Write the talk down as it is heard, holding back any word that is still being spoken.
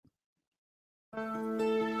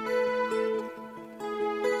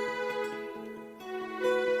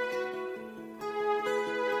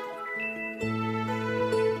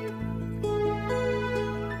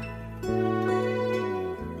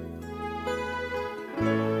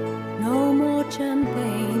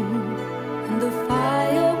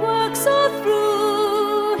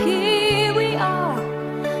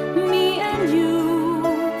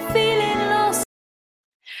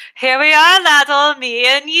Here we are, Laddle, me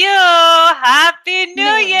and you. Happy New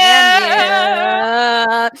Year!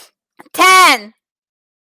 10,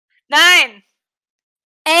 9.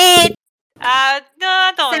 8, No, I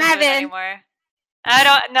don't want to do it 7. anymore. I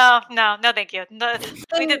don't. No, thank you. No,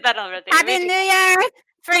 we did that already. Happy New Year,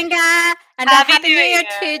 Fringa, and Happy New Year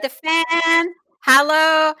to the fan.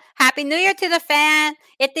 Hello, Happy New Year to the fan.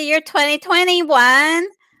 It's the year 2021.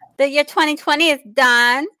 The year 2020 is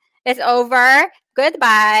done. It's over.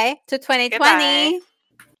 Goodbye to 2020. Goodbye.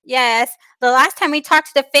 Yes, the last time we talked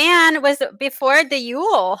to the fan was before the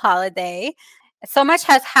Yule holiday. So much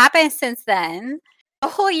has happened since then. The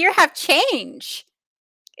whole year have changed.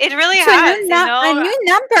 It really has. A new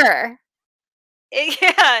number.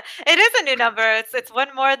 Yeah, it is a new number. It's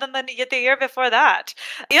one more than the year before that.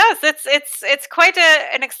 Yes, it's quite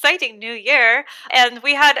an exciting new year, and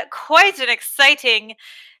we had quite an exciting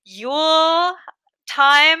Yule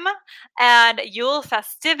time and Yule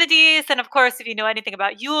festivities. And of course, if you know anything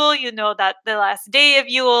about Yule, you know that the last day of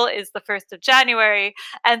Yule is the 1st of January.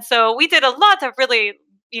 And so we did a lot of really,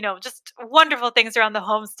 just wonderful things around the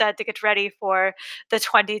homestead to get ready for the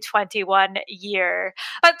 2021 year.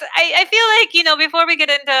 But I feel like, before we get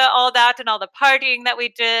into all that and all the partying that we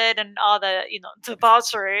did and all the,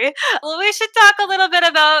 debauchery, we should talk a little bit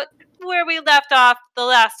about where we left off the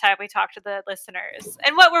last time we talked to the listeners.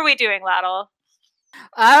 And what were we doing, Laddle?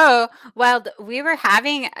 Oh, well, we were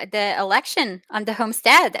having the election on the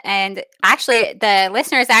homestead, and actually the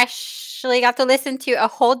listeners actually got to listen to a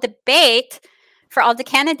whole debate for all the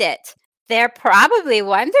candidates. They're probably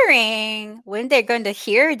wondering when they're going to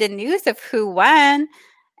hear the news of who won.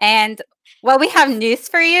 And well, we have news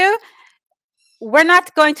for you. We're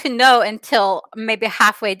not going to know until maybe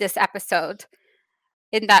halfway this episode.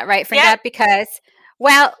 Isn't that right, Fringa? Yeah. Because,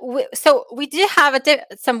 well, we do have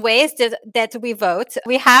some ways that we vote.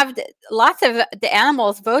 We have lots of the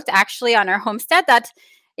animals vote actually on our homestead. That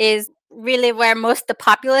is really where most the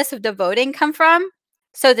populace of the voting come from.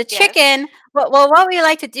 So the chicken, what we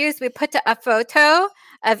like to do is we put a photo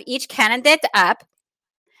of each candidate up,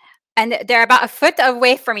 and they're about a foot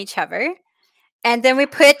away from each other. And then we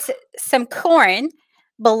put some corn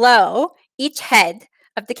below each head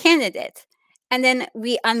of the candidate. And then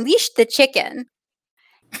we unleash the chicken.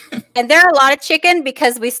 And there are a lot of chicken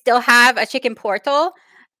because we still have a chicken portal.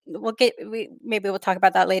 Maybe we'll talk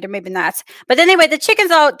about that later, maybe not. But anyway, the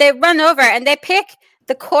chickens they run over and they pick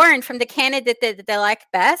the corn from the candidate that they like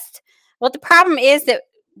best. Well, the problem is that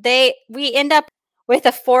we end up with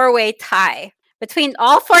a 4-way tie between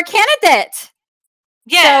all 4 candidates.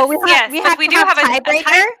 Yes, so we do have a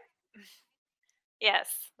tiebreaker. Yes,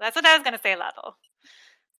 that's what I was going to say, Laddle.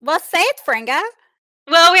 Well, say it, Fringa.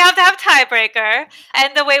 Well, we have to have tiebreaker,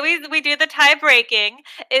 and the way we do the tie breaking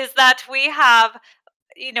is that we have,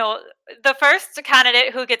 the first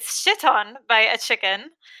candidate who gets shit on by a chicken,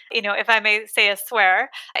 if I may say a swear,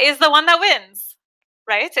 is the one that wins,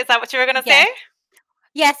 right? Is that what you were going to say?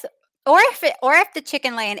 Yes, or if the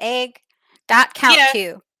chicken lay an egg, that counts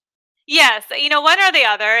too. Yes, one or the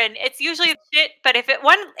other, and it's usually shit. But if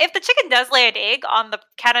the chicken does lay an egg on the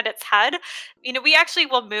candidate's head, we actually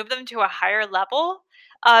will move them to a higher level.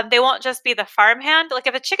 They won't just be the farmhand. Like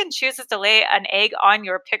if a chicken chooses to lay an egg on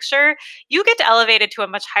your picture, you get elevated to a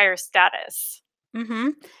much higher status. Mm-hmm.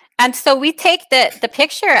 And so we take the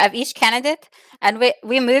picture of each candidate and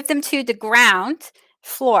we move them to the ground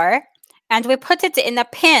floor, and we put it in a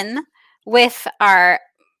pin with our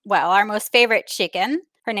most favorite chicken.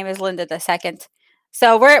 Her name is Linda II.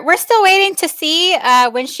 So we're still waiting to see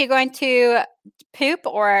when she's going to poop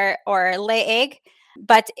or lay egg.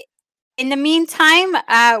 But in the meantime,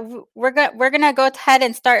 we're gonna go ahead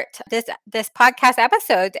and start this podcast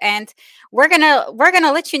episode, and we're gonna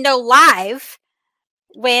let you know live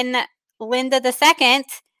when Linda II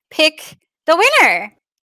pick the winner.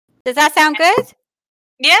 Does that sound good?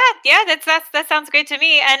 Yeah, that sounds great to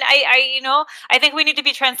me. And I think we need to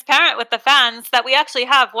be transparent with the fans that we actually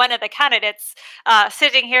have one of the candidates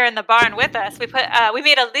sitting here in the barn with us. We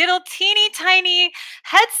made a little teeny tiny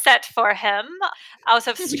headset for him out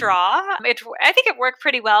of straw. I think it worked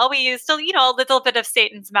pretty well. We used a little bit of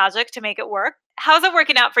Satan's magic to make it work. How's it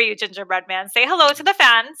working out for you, Gingerbread Man? Say hello to the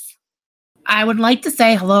fans. I would like to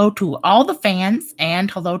say hello to all the fans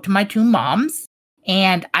and hello to my 2 moms.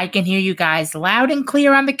 And I can hear you guys loud and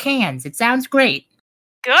clear on the cans. It sounds great.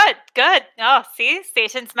 Good. Oh, see?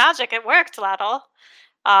 Satan's magic. It worked, Laddle.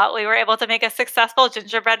 We were able to make a successful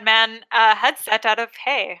Gingerbread Man headset out of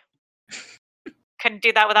hay. Couldn't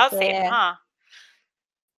do that without Satan, huh?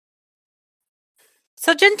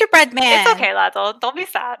 So Gingerbread Man. It's okay, Laddle. Don't be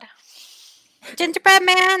sad. Gingerbread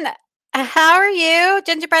Man, How are you,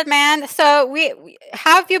 Gingerbread Man? So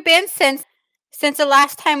how have you been since the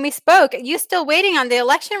last time we spoke? You still waiting on the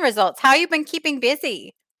election results? How you been keeping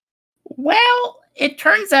busy? Well, it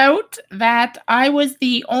turns out that I was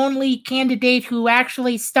the only candidate who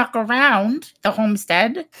actually stuck around the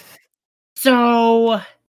homestead. So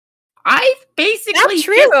I've basically Not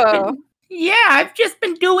true. I've just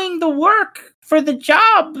been doing the work for the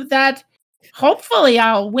job that hopefully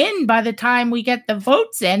I'll win by the time we get the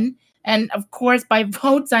votes in. And of course, by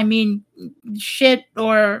votes I mean shit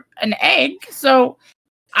or an egg. So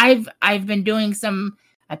I've been doing some.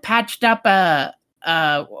 I patched up a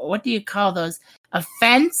what do you call those? A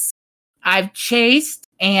fence. I've chased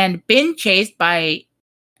and been chased by,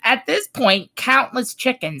 at this point, countless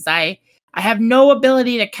chickens. I have no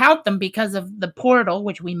ability to count them because of the portal,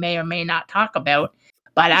 which we may or may not talk about.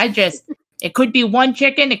 But it could be one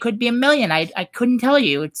chicken, it could be a million. I couldn't tell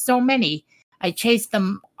you. It's so many. I chase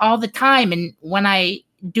them all the time, and when I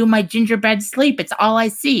do my gingerbread sleep, it's all I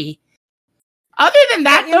see. Other than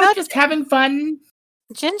that, though, just having fun.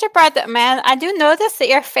 Gingerbread Man, I do notice that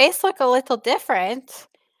your face look a little different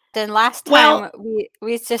than last time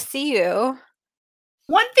we just see you.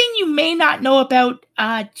 One thing you may not know about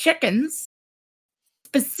chickens,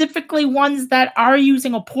 specifically ones that are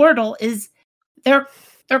using a portal, is they're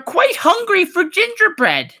quite hungry for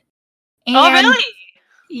gingerbread. And really?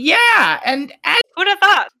 Yeah, and who'd have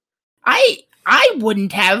thought? I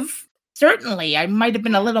wouldn't have. Certainly, I might have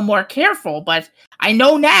been a little more careful, but I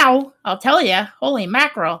know now. I'll tell you, holy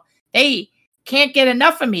mackerel, they can't get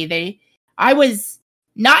enough of me. I was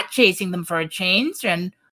not chasing them for a change,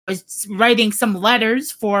 and was writing some letters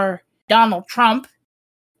for Donald Trump,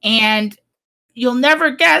 and you'll never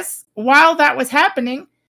guess, while that was happening,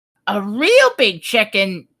 a real big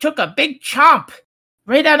chicken took a big chomp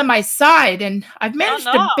right out of my side, and I've managed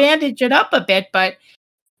to bandage it up a bit, but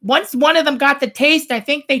once one of them got the taste, I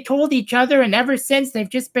think they told each other, and ever since they've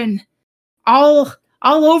just been all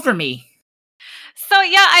over me. So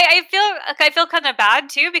yeah, I feel kind of bad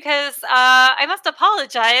too, because I must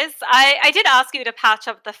apologize. I did ask you to patch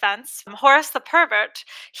up the fence. Horace the pervert,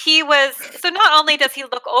 so not only does he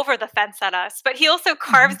look over the fence at us, but he also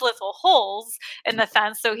carves little holes in the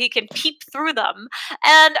fence so he can peep through them.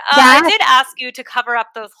 And I did ask you to cover up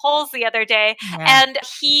those holes the other day, and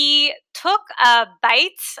he took a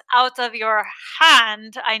bite out of your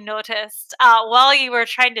hand, I noticed, while you were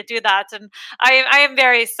trying to do that. And I am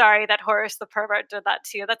very sorry that Horace the pervert did that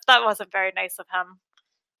to you. That wasn't very nice of him.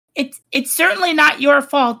 It's certainly not your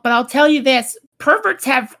fault, but I'll tell you this: perverts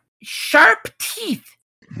have sharp teeth.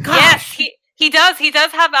 Gosh. Yes, he does. He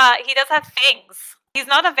does have fangs. He's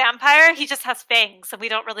not a vampire. He just has fangs, and we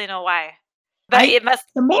don't really know why. But it must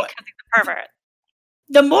be because he's a pervert.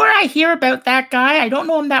 The more I hear about that guy, I don't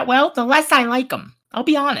know him that well, the less I like him. I'll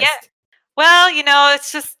be honest. Yeah. Well,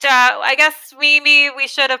 it's just I guess maybe we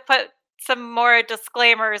should have put some more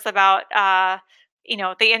disclaimers about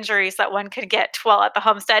the injuries that one could get while at the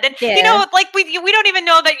homestead. And we don't even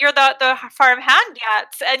know that you're the farm hand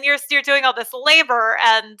yet, and you're doing all this labor,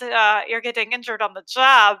 and you're getting injured on the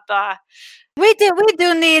job. We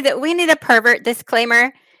need a pervert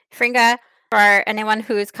disclaimer, Fringa, for anyone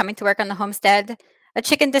who's coming to work on the homestead. A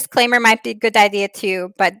chicken disclaimer might be a good idea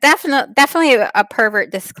too, but definitely a pervert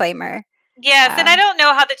disclaimer. Yes, and I don't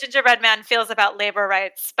know how the gingerbread man feels about labor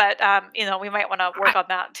rights, but we might want to work on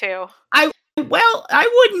that too. I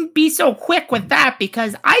wouldn't be so quick with that,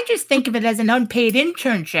 because I just think of it as an unpaid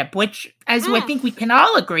internship, which, as I think we can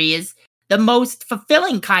all agree, is the most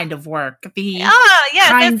fulfilling kind of work.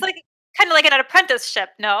 It's like kind of like an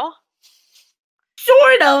apprenticeship, no?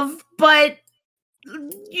 Sort of, but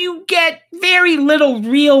you get very little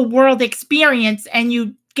real world experience and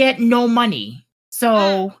you get no money.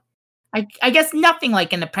 So I guess nothing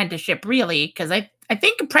like an apprenticeship, really, because I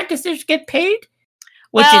think apprentices get paid,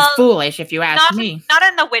 which is foolish if you ask me. Not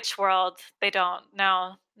in the witch world. They don't.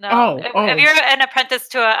 No. If you're an apprentice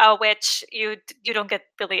to a witch, you don't get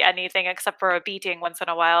really anything except for a beating once in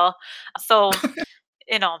a while. So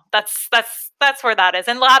that's where that is.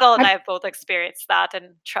 And Laddle and I have both experienced that,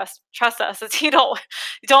 and trust us, you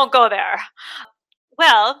don't go there.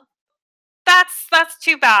 Well, that's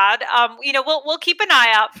too bad. We'll keep an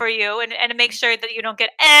eye out for you and make sure that you don't get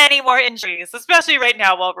any more injuries, especially right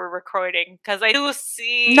now while we're recording, because I do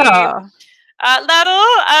see. No.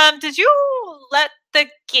 Laddle, did you let the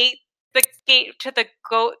gate to the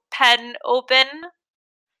goat pen open?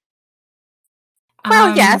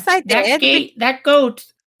 Well, yes, I did. That goat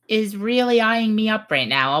is really eyeing me up right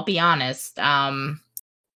now, I'll be honest. Well,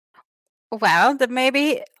 then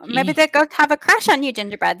maybe the goat have a crush on you,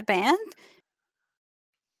 Gingerbread Man.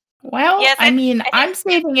 Well, Yes, I mean, I think I'm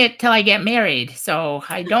saving it till I get married, so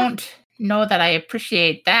I don't know that I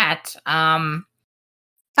appreciate that. All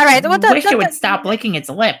right. Well, Wish it would stop licking its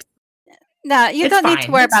lips. no, you It's don't need to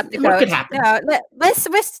fine. worry about the What could goat. happen? No,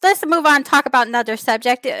 let's move on. Talk about another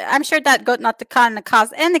subject. I'm sure that goat not to kind of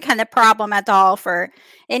cause any kind of problem at all for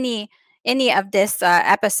any of this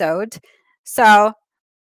episode. So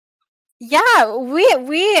yeah,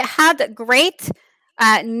 we had a great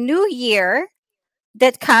new year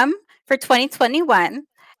that come for 2021,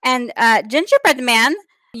 and Gingerbread Man,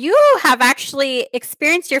 you have actually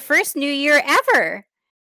experienced your first new year ever.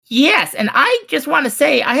 Yes, and I just want to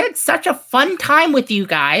say I had such a fun time with you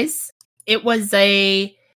guys. It was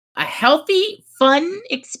a healthy, fun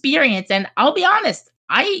experience, and I'll be honest,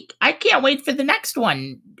 I can't wait for the next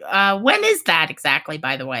one. When is that exactly,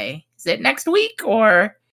 by the way? Is it next week,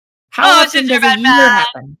 or how Oh, often does a Gingerbread year Man,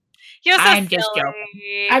 happen? you're so I'm just joking.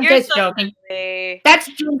 silly. I'm You're just so joking. silly. That's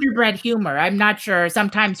gingerbread humor. I'm not sure.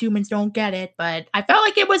 Sometimes humans don't get it, but I felt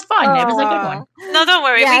like it was fun. It was a good one. No, don't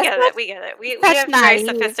worry. Yeah, We get it. We get it. We such have very naive,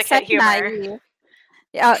 sophisticated such humor. naive.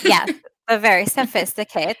 Oh yes, a very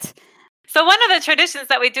sophisticated. So one of the traditions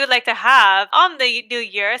that we do like to have on the new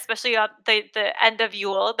year, especially on the end of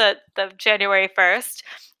Yule, the January 1st,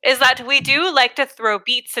 is that we do like to throw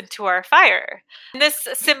beets into our fire. And this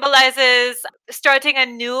symbolizes starting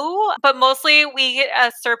anew, but mostly we get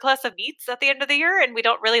a surplus of beets at the end of the year, and we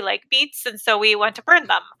don't really like beets, and so we want to burn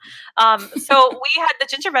them. So we had the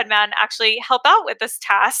Gingerbread Man actually help out with this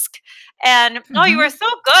task. And oh, you were so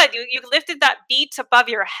good. You lifted that beet above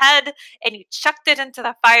your head and you chucked it into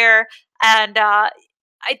the fire. And I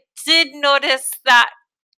did notice that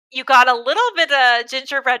you got a little bit of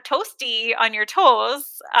gingerbread toasty on your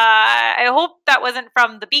toes. I hope that wasn't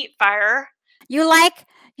from the beet fire. You like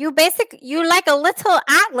a little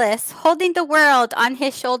Atlas holding the world on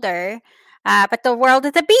his shoulder, but the world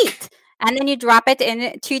is a beet, and then you drop it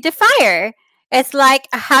into the fire. It's like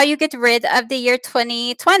how you get rid of the year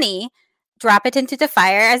 2020. Drop it into the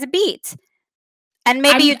fire as a beet, and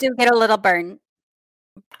maybe you do get a little burn.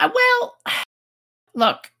 Well,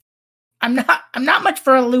 look, I'm not much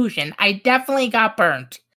for illusion. I definitely got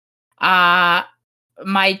burnt. My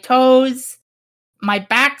toes, my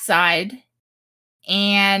backside,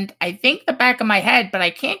 and I think the back of my head, but I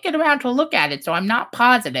can't get around to look at it, so I'm not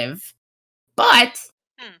positive. But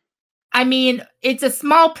I mean, it's a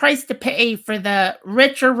small price to pay for the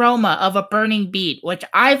rich aroma of a burning beet, which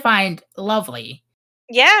I find lovely.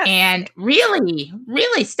 Yeah. And really,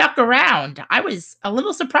 really stuck around. I was a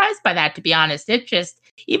little surprised by that, to be honest. It just,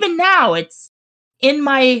 even now, it's in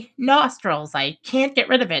my nostrils. I can't get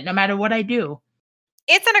rid of it, no matter what I do.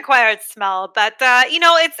 It's an acquired smell, but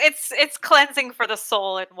it's cleansing for the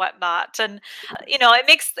soul and whatnot, and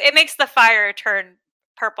it makes the fire turn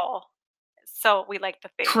purple. So we like the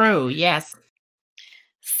thing. True. Yes.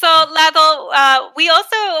 So, Ladle, we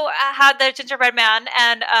also had the Gingerbread Man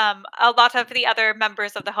and a lot of the other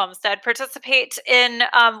members of the homestead participate in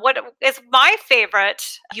what is my favorite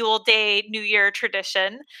Yule Day New Year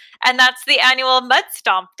tradition, and that's the annual Mud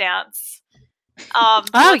Stomp dance. Oh,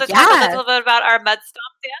 want to talk a yeah. little bit about our Mud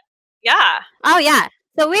Stomp dance? Yeah. Oh, yeah.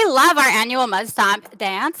 So we love our annual Mud Stomp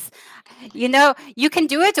dance. You know, you can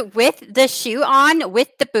do it with the shoe on, with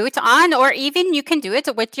the boot on, or even you can do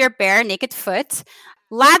it with your bare naked foot.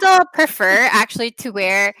 Ladle prefer actually to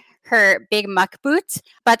wear her big muck boot,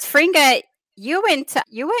 but Fringa, you went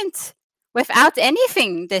without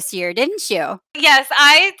anything this year, didn't you? Yes,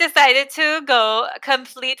 I decided to go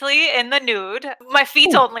completely in the nude. My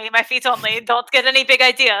feet only. Don't get any big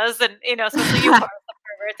ideas, and especially you,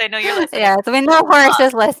 Horace, I know you're listening. Yes, we know Horace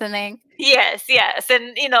is listening. Yes,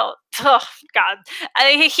 and oh God,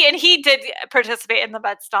 he did participate in the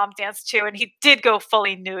Mud Stomp dance too, and he did go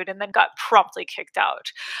fully nude and then got promptly kicked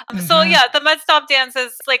out. So yeah, the Mud Stomp dance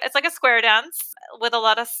is it's like a square dance with a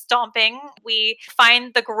lot of stomping. We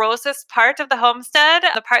find the grossest part of the homestead,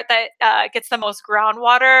 the part that gets the most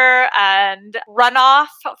groundwater and runoff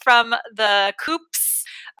from the coops.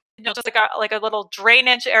 Just like a little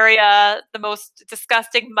drainage area, the most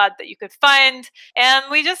disgusting mud that you could find, and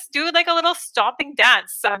we just do like a little stomping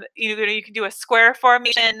dance. You can do a square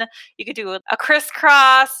formation, you could do a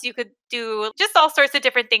crisscross, you could do just all sorts of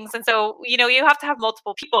different things. And so you have to have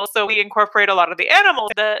multiple people. So we incorporate a lot of the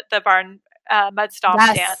animals, the barn mud stomp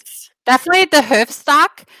dance. Definitely the hoof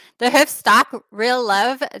stock. The hoof stock real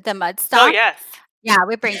love the mud stomp. Oh yes. Yeah,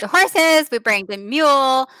 we bring the horses, we bring the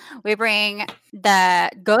mule, we bring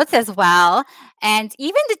the goats as well, and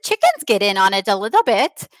even the chickens get in on it a little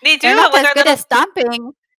bit. They do. They're not as good as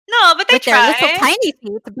stomping. No, but they with try. their little tiny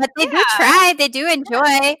feet, but they do try. They do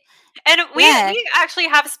enjoy. And Yes. we actually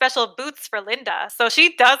have special boots for Linda. So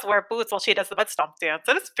she does wear boots while she does the mud stomp dance.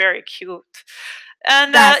 And it's very cute.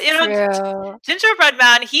 And That's you know, true. Gingerbread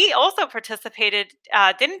Man, he also participated,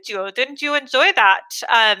 didn't you? Didn't you enjoy that?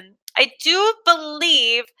 I do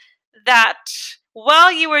believe that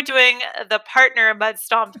while you were doing the partner mud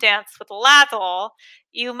stomp dance with Lazzle,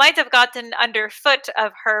 you might have gotten underfoot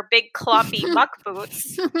of her big clompy muck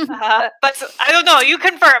boots. But I don't know. You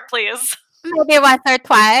confirm, please. Maybe once or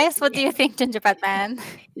twice. What do you think, Gingerbread Man?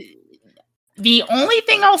 The only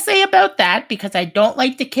thing I'll say about that, because I don't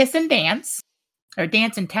like to kiss and dance, or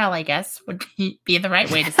dance and tell, I guess would be the right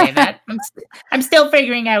way to say that. I'm still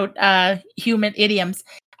figuring out human idioms.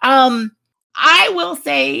 I will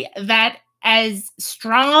say that as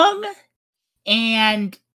strong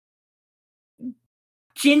and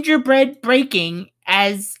gingerbread breaking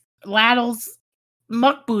as Laddle's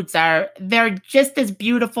muck boots are, they're just as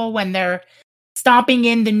beautiful when they're stomping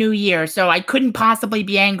in the new year. So I couldn't possibly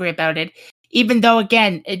be angry about it, even though,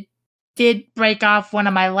 again, it did break off one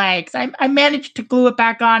of my legs. I managed to glue it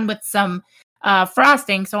back on with some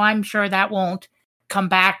frosting, so I'm sure that won't come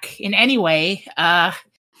back in any way.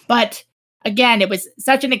 But again, it was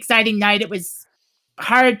such an exciting night. It was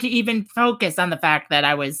hard to even focus on the fact that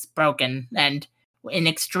I was broken and in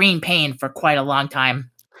extreme pain for quite a long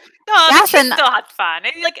time. No, but Yes, she and still had fun.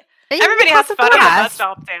 And, like, you everybody had has a fun at a mud blast.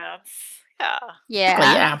 stomp dance. Yeah.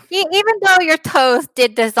 Yeah. Yeah. Even though your toes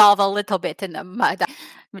did dissolve a little bit in the mud,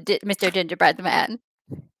 Mr. Gingerbread Man.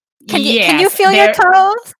 Can you Yes, feel your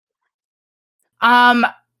toes?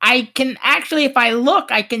 I can actually, if I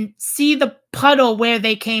look, I can see the puddle where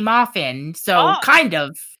they came off in. So kind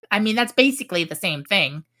of. I mean, that's basically the same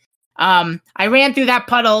thing. I ran through that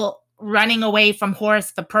puddle running away from Horace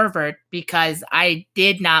the pervert because I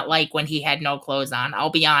did not like when he had no clothes on. I'll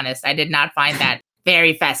be honest. I did not find that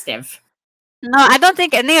very festive. No, I don't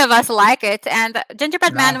think any of us like it. And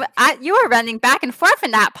Gingerbread Man, you were running back and forth in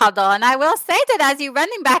that puddle. And I will say that as you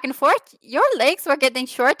running back and forth, your legs were getting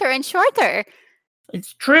shorter and shorter.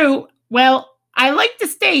 It's true. Well, I like to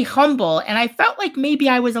stay humble, and I felt like maybe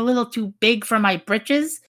I was a little too big for my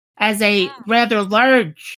britches as a rather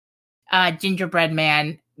large gingerbread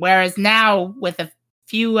man. Whereas now, with a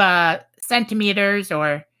few centimeters,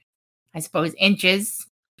 or I suppose inches,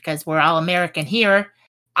 because we're all American here,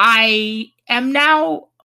 I am now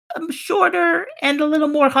shorter and a little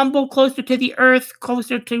more humble, closer to the earth,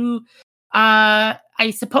 closer to, I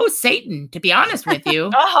suppose, Satan, to be honest with you.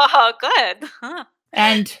 Oh, good. Huh.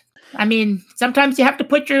 And, I mean, sometimes you have to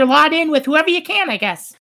put your lot in with whoever you can, I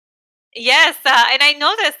guess. Yes, and I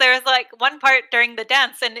noticed there was like one part during the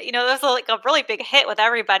dance, and you know, there was like a really big hit with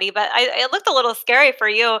everybody, but it looked a little scary for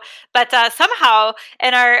you. But somehow,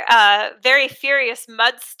 in our very furious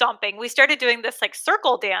mud stomping, we started doing this like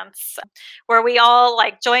circle dance, where we all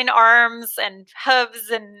like join arms and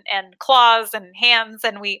hooves and claws and hands,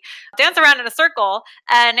 and we dance around in a circle.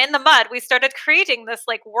 And in the mud, we started creating this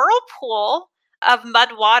like whirlpool of mud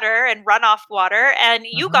water and runoff water, and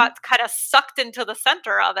you got kind of sucked into the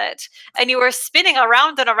center of it, and you were spinning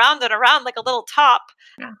around and around and around like a little top.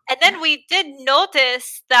 And then we did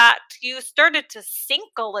notice that you started to sink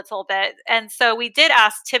a little bit, and so we did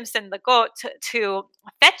ask Timson the goat to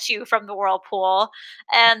fetch you from the whirlpool,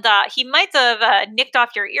 and he might have nicked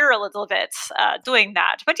off your ear a little bit doing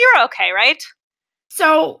that, but you're okay, right?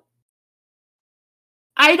 So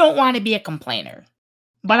I don't want to be a complainer,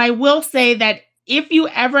 but I will say that if you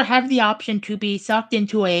ever have the option to be sucked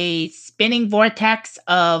into a spinning vortex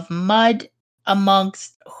of mud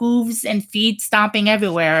amongst hooves and feet stomping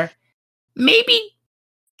everywhere, maybe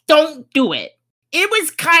don't do it. It was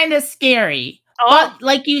kind of scary. But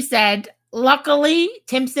like you said, luckily,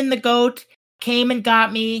 Timson the goat came and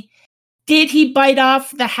got me. Did he bite off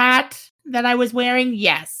the hat that I was wearing?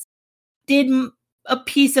 Yes. Did a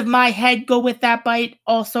piece of my head go with that bite?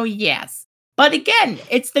 Also, yes. But again,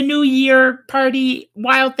 it's the New Year party.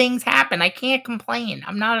 Wild things happen. I can't complain.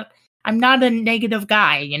 I'm not a negative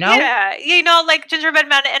guy, you know? Yeah, you know, like Gingerbread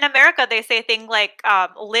Man in America, they say things like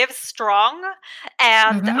live strong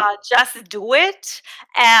and just do it,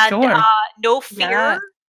 and no fear.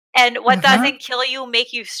 And what doesn't kill you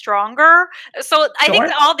make you stronger. So I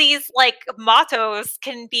think all these like mottos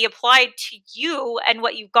can be applied to you and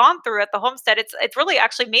what you've gone through at the homestead. It's really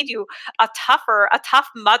actually made you a tough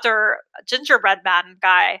mother gingerbread man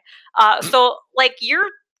guy. So like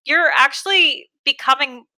you're actually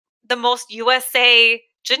becoming the most USA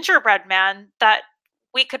gingerbread man that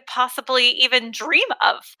we could possibly even dream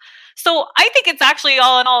of. So I think it's actually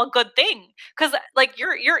all in all a good thing, because like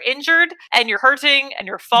you're injured and you're hurting and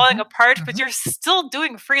you're falling apart, but you're still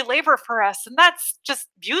doing free labor for us, and that's just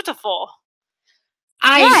beautiful.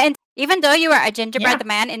 Yeah, and even though you were a gingerbread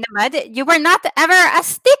man in the mud, you were not ever a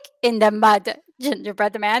stick in the mud,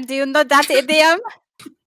 gingerbread man. Do you know that idiom?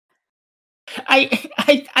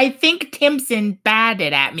 I think Timson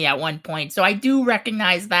batted at me at one point, so I do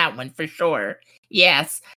recognize that one for sure.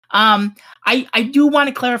 Yes. I do want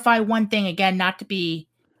to clarify one thing again, not to be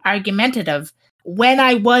argumentative. When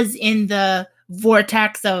I was in the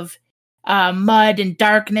vortex of mud and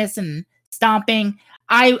darkness and stomping,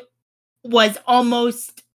 I was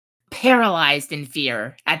almost paralyzed in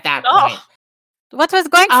fear at that point. What was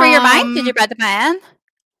going through your mind, gingerbread man?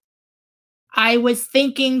 I was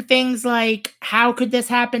thinking things like, how could this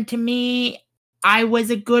happen to me? I was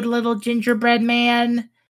a good little gingerbread man.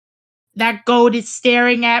 That goat is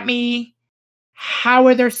staring at me. How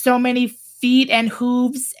are there so many feet and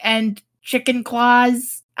hooves and chicken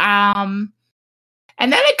claws? And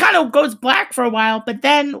then it kind of goes black for a while, but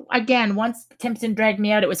then again, once Timson dragged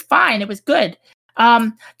me out, it was fine. It was good.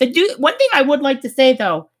 One thing I would like to say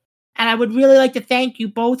though, and I would really like to thank you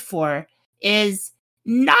both for, is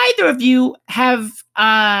neither of you have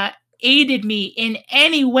aided me in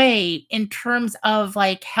any way in terms of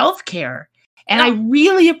like healthcare. And I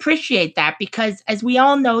really appreciate that because as we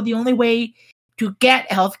all know, the only way to get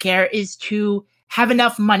healthcare is to have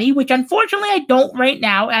enough money, which unfortunately I don't right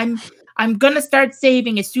now. I'm going to start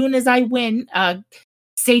saving as soon as I win,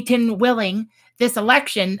 Satan willing, this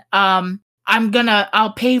election.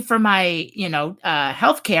 I'll pay for my,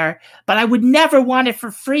 healthcare, but I would never want it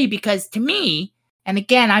for free because to me, and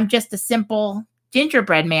again, I'm just a simple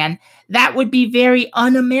gingerbread man, that would be very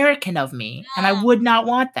un-American of me, and I would not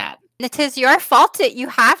want that. It is your fault that you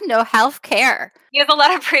have no health care. You have a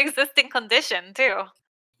lot of pre-existing condition, too.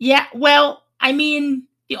 Yeah, well, I mean,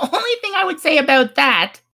 the only thing I would say about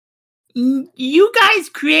that, you guys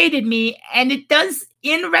created me, and it does,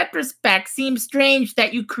 in retrospect, seem strange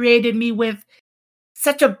that you created me with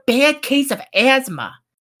such a bad case of asthma.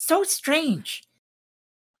 So strange.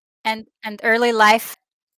 And early life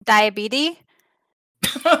diabetes?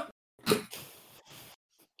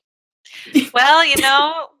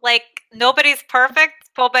 Well, like, nobody's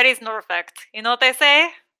perfect, nobody's perfect. You know what they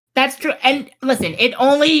say? That's true. And listen, it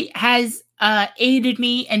only has aided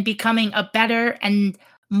me in becoming a better and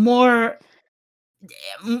more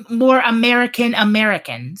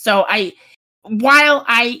American. So while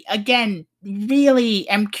I, again, really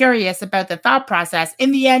am curious about the thought process,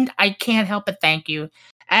 in the end, I can't help but thank you.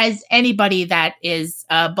 As anybody that is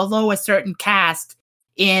below a certain caste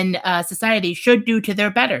in society should do to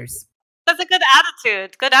their betters. That's a good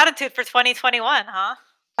attitude. Good attitude for 2021, huh?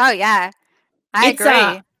 Oh, yeah. I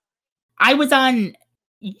agree. I was on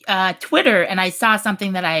Twitter and I saw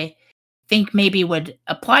something that I think maybe would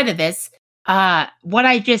apply to this. What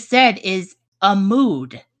I just said is a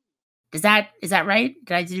mood. Is that right?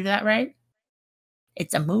 Did I do that right?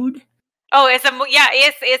 It's a mood? Oh, it's a mood. Yeah,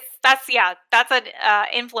 that's an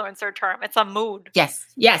influencer term. It's a mood. Yes.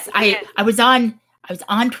 I was on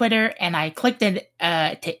Twitter and I clicked it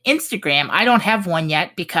to Instagram. I don't have one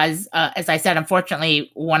yet because, as I said, unfortunately,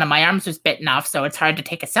 one of my arms was bitten off, so it's hard to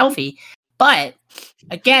take a selfie. But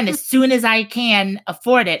again, as soon as I can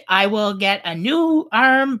afford it, I will get a new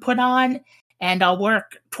arm put on and I'll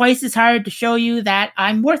work twice as hard to show you that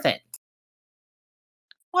I'm worth it.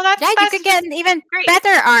 Well, that's you can get an even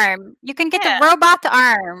better arm. You can get the robot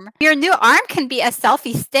arm. Your new arm can be a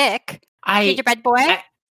selfie stick. Gingerbread boy.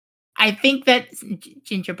 I think that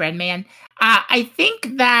gingerbread man. I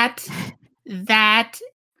think that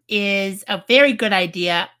is a very good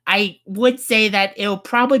idea. I would say that it'll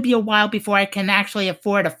probably be a while before I can actually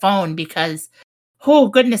afford a phone because, oh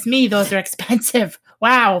goodness me, those are expensive.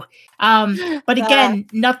 Wow. But again,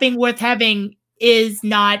 nothing worth having is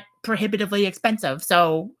not prohibitively expensive.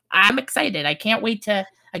 So I'm excited. I can't wait to,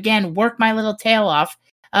 again, work my little tail off.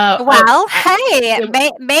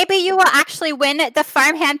 Maybe you will actually win the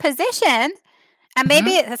farmhand position. And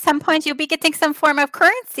maybe at some point you'll be getting some form of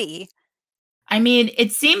currency. I mean,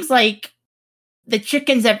 it seems like the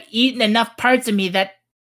chickens have eaten enough parts of me that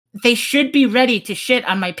they should be ready to shit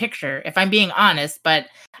on my picture, if I'm being honest. But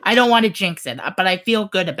I don't want to jinx it. But I feel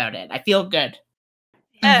good about it. I feel good.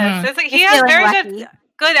 Yes, he has very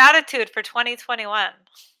good attitude for 2021.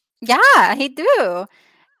 Yeah, he do.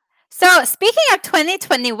 So speaking of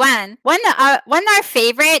 2021, one of our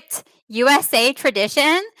favorite USA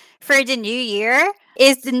tradition for the new year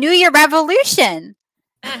is the New Year Revolution.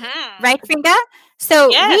 Right, Fringa?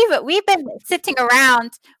 So Yes. we've been sitting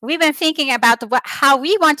around, we've been thinking about how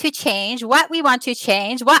we want to change, what we want to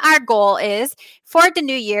change, what our goal is for the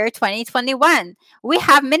new year 2021. We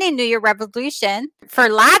have many New Year resolution. For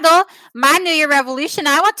Lado, my New Year resolution,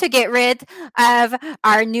 I want to get rid of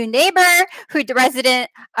our new neighbor who's the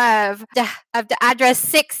resident of the address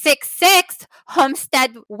 666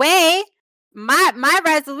 Homestead Way. My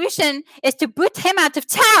resolution is to boot him out of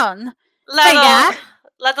town. Lado,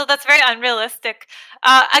 Frida, that's very unrealistic.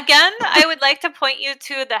 Again, I would like to point you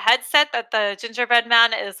to the headset that the gingerbread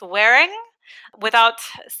man is wearing. Without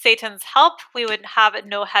Satan's help, we would have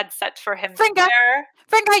no headset for him to Fringa, wear.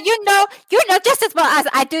 Fringa, you know just as well as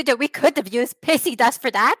I do that we could have used pixie dust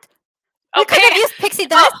for that. We could have Okay. used pixie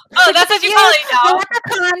dust. Oh, We that's could what you have call used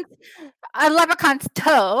it now. a leprechaun's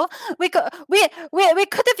toe. We could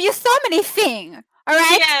have used so many things. All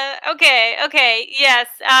right. Yeah. Okay. Yes.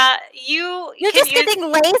 You You're can just use.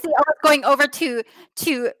 getting lazy over going over to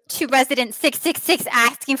resident 666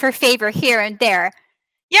 asking for favor here and there.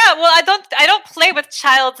 Yeah. Well, I don't play with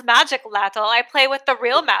child's magic, Lato. I play with the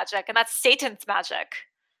real magic, and that's Satan's magic.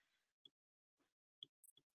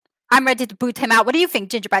 I'm ready to boot him out. What do you think,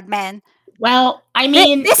 gingerbread man? Well, I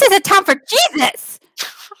mean, This is a time for Jesus.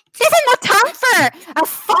 This isn't a time for a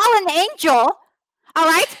fallen angel. All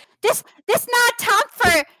right, this not a time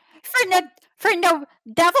for no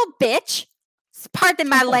devil bitch. Pardon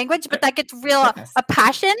my language, but that gets real a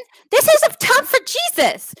passion. This is a time for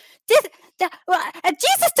Jesus.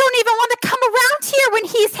 Jesus don't even want to come around here when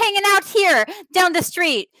he's hanging out here down the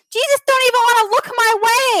street. Jesus don't even want to look my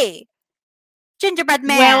way. Gingerbread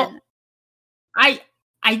man. Well,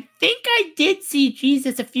 I think I did see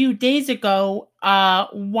Jesus a few days ago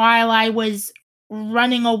while I was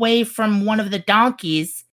running away from one of the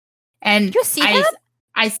donkeys. And you see him?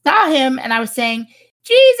 I saw him and I was saying,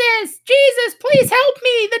 Jesus, please help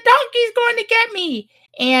me. The donkey's going to get me.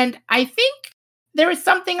 And I think there was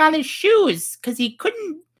something on his shoes because he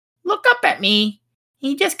couldn't look up at me.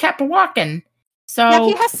 He just kept walking. So yeah,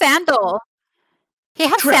 he has sandals. He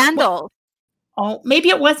has sandals. Oh, maybe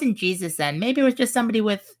it wasn't Jesus then. Maybe it was just somebody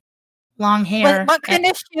with long hair. What kind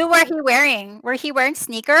of shoe were he wearing? Were he wearing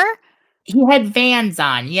sneaker? He had Vans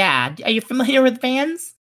on. Yeah. Are you familiar with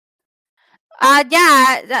Vans?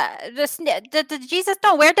 Yeah. The Jesus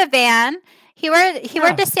don't wear the Van. He wear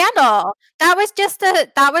the sandal. That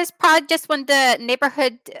was probably just when the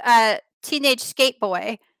neighborhood teenage skate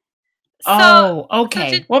boy. So,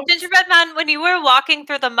 okay. So gingerbread man, when you were walking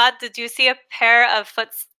through the mud, did you see a pair of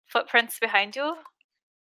footprints behind you?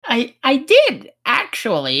 I did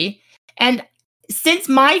actually, and since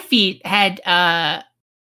my feet had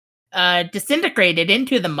disintegrated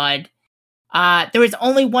into the mud, there was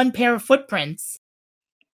only one pair of footprints,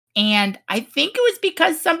 and I think it was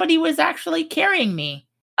because somebody was actually carrying me.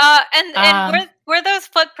 And were those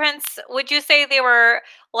footprints? Would you say they were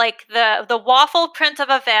like the waffle print of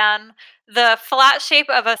a van, the flat shape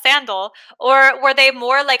of a sandal, or were they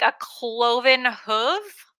more like a cloven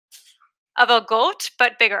hoof of a goat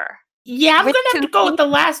but bigger? Yeah, I'm gonna have to go with the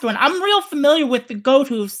last one. I'm real familiar with the goat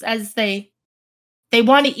hooves as they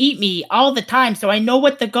want to eat me all the time, so I know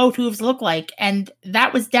what the goat hooves look like, and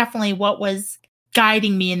that was definitely what was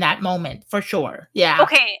guiding me in that moment for sure. Yeah.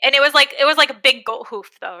 Okay, and it was like a big goat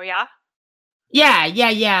hoof though, yeah?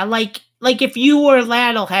 Yeah. Like if you or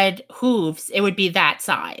Laddle had hooves, it would be that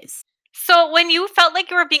size. So when you felt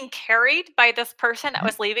like you were being carried by this person that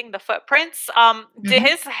was leaving the footprints, did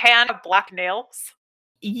his hand have black nails?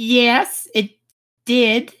 Yes, it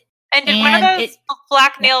did. And did one of those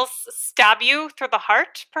black nails stab you through the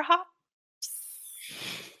heart, perhaps?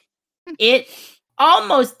 It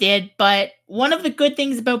almost did, but one of the good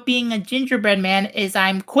things about being a gingerbread man is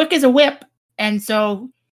I'm quick as a whip, and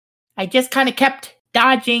so I just kind of kept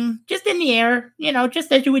dodging just in the air,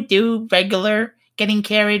 just as you would do regular, getting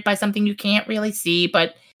carried by something you can't really see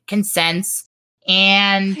but can sense.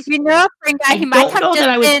 And Fringa, he might have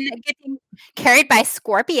just been getting carried by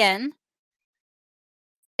Scorpion.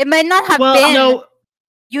 It might not have been no,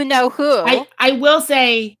 you know who. I will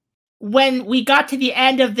say, when we got to the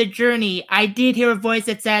end of the journey, I did hear a voice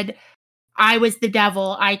that said, "I was the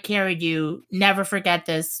devil, I carried you, never forget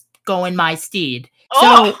this, go in my steed."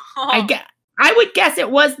 So I would guess it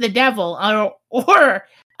was the devil or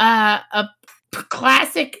a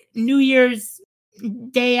classic New Year's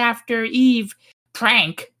Day after Eve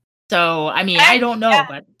prank. So, I mean, I don't know,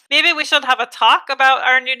 but maybe we should have a talk about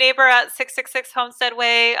our new neighbor at 666 Homestead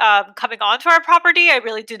Way coming onto our property. I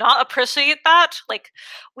really do not appreciate that. Like,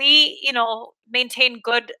 we, maintain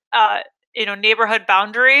good neighborhood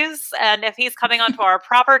boundaries. And if he's coming onto our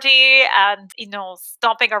property and,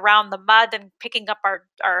 stomping around the mud and picking up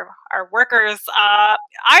our workers,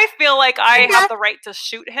 I feel like I have the right to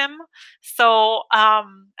shoot him. So,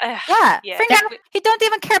 yeah. He don't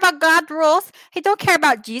even care about God rules. He don't care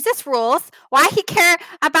about Jesus rules. Why he care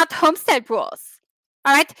about homestead rules?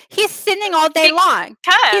 All right, he's sinning all day long.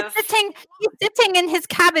 He's sitting in his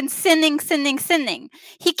cabin sinning.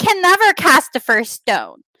 He can never cast the first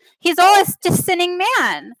stone. He's always just sinning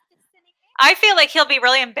man. I feel like he'll be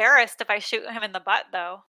really embarrassed if I shoot him in the butt,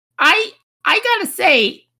 though. I gotta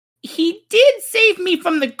say, he did save me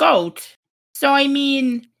from the goat. So, I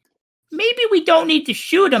mean, maybe we don't need to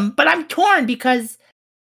shoot him, but I'm torn because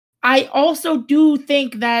I also do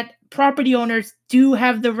think that property owners do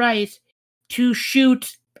have the right to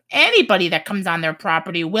shoot anybody that comes on their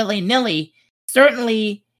property willy-nilly.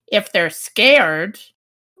 Certainly, if they're scared,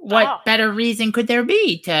 what better reason could there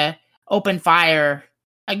be to open fire,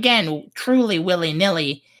 again, truly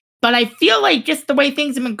willy-nilly? But I feel like just the way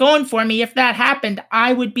things have been going for me, if that happened,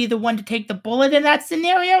 I would be the one to take the bullet in that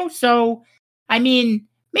scenario. So, I mean,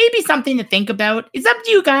 maybe something to think about. It's up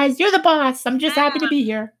to you guys. You're the boss. I'm just happy to be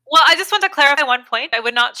here. Well, I just want to clarify one point. I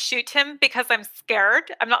would not shoot him because I'm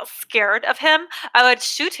scared. I'm not scared of him. I would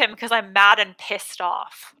shoot him because I'm mad and pissed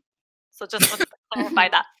off. So just want to clarify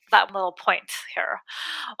that little point here.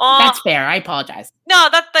 That's fair. I apologize. No,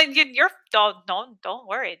 you're don't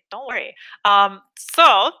worry.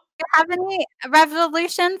 So, do you have any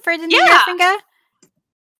revolution for the new year, Fringa?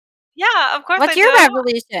 Yeah, of course. What's your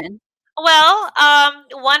revolution? Well,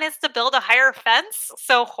 one is to build a higher fence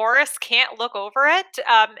so Horus can't look over it.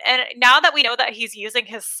 And now that we know that he's using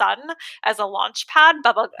his son as a launch pad,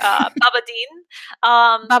 Baba Dean.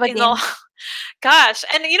 Gosh,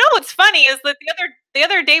 and what's funny is that the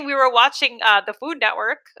other day we were watching the Food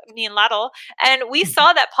Network, me and Laddle, and we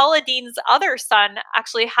saw that Paula Dean's other son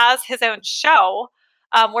actually has his own show.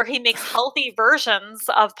 Where he makes healthy versions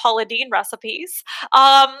of Paula Deen recipes.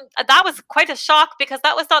 That was quite a shock because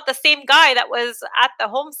that was not the same guy that was at the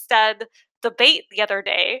Homestead debate the other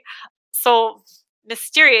day. So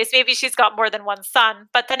mysterious. Maybe she's got more than one son.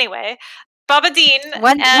 But anyway, Baba Dean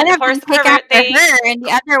one of them take after her, and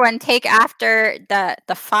the other one take after the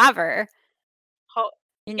father.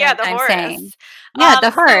 The Horus.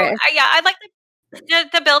 The Horus. I'd like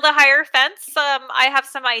to build a higher fence. I have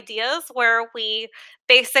some ideas where we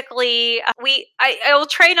basically I will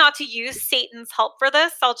try not to use Satan's help for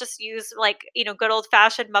this. I'll just use good old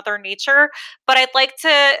fashioned Mother Nature, but I'd like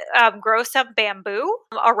to grow some bamboo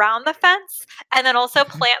around the fence and then also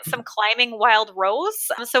plant some climbing wild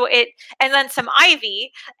rose. And then some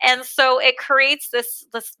ivy. And so it creates this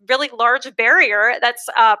really large barrier that's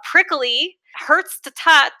prickly, hurts to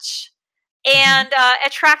touch, and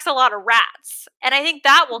attracts a lot of rats. And I think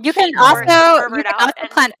that will you can also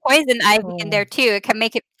plant poison ivy in there too. It can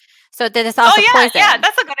make it so that it's also poison. Yeah,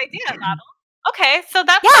 that's a good idea, Laddle. Okay, so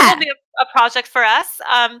that will be a project for us.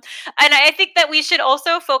 And I think that we should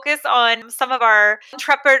also focus on some of our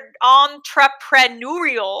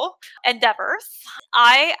entrepreneurial endeavors.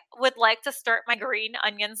 I would like to start my green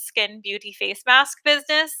onion skin beauty face mask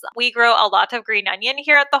business. We grow a lot of green onion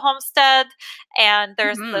here at the homestead, and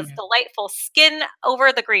there's this delightful skin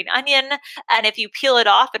over the green onion. And if you peel it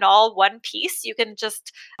off in all one piece, you can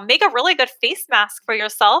just make a really good face mask for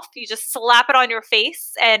yourself. You just slap it on your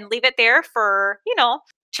face and leave it there for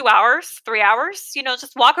 2 hours, 3 hours,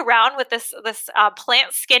 just walk around with this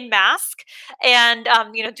plant skin mask and,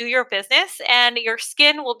 do your business, and your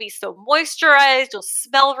skin will be so moisturized. You'll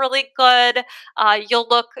smell really good. You'll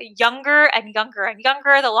look younger and younger and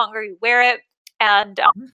younger the longer you wear it. And,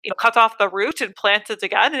 cut off the root and plant it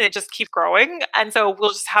again, and it just keeps growing. And so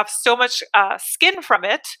we'll just have so much skin from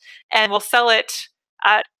it, and we'll sell it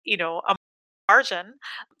at, a margin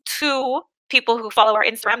to people who follow our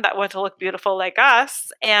Instagram that want to look beautiful like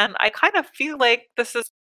us. And I kind of feel like this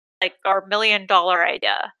is like our $1 million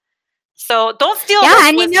idea. So don't steal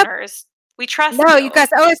this, listeners. We trust you. No, you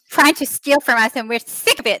guys are always trying to steal from us, and we're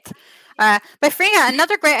sick of it. But Fringa,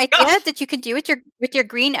 another great idea that you can do with your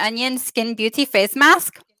green onion skin beauty face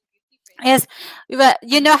mask is,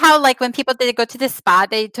 how when people go to the spa,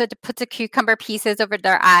 they put the cucumber pieces over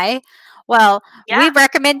their eye. Well, we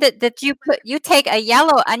recommend that you take a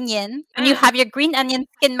yellow onion and you have your green onion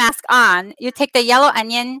skin mask on. You take the yellow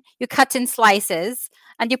onion, you cut in slices,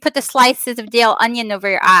 and you put the slices of the yellow onion over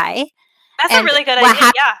your eye. That's a really good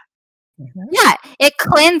idea. Yeah, it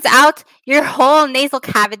cleans out your whole nasal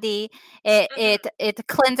cavity. It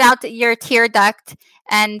cleans out your tear duct,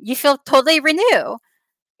 and you feel totally renewed.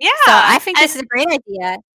 Yeah, so I think this is a great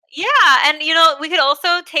idea. Yeah, and we could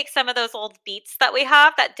also take some of those old beets that we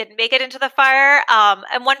have that didn't make it into the fire.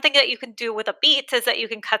 And one thing that you can do with a beet is that you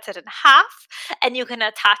can cut it in half and you can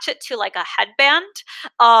attach it to like a headband,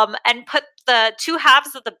 and put the two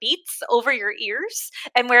halves of the beets over your ears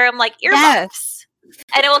and wear them like earmuffs. Yes.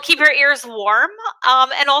 And it will keep your ears warm,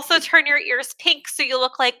 and also turn your ears pink so you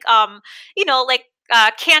look like like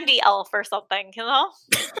Candy Elf or something.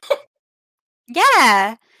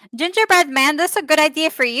 Yeah. Gingerbread man, that's a good idea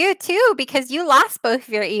for you too, because you lost both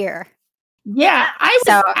your ear. Yeah, I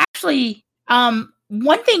was actually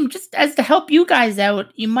one thing just as to help you guys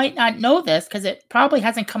out, you might not know this because it probably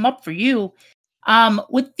hasn't come up for you.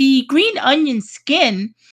 With the green onion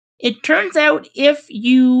skin, it turns out if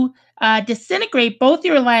you disintegrate both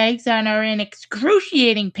your legs and are in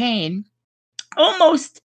excruciating pain,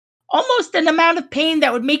 almost an amount of pain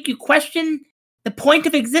that would make you question the point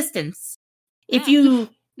of existence. If you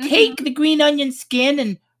take the green onion skin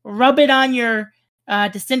and rub it on your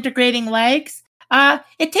disintegrating legs,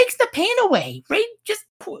 it takes the pain away, right? Just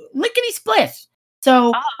lickety split.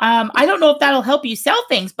 So I don't know if that'll help you sell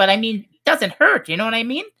things, but I mean, it doesn't hurt. You know what I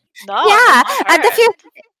mean? No. Yeah, and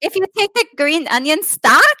if you take the green onion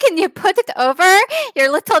stock and you put it over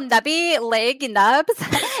your little nubby leg nubs,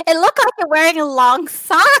 it looks like you're wearing long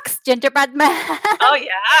socks, Gingerbread man. Oh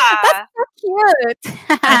yeah, that's so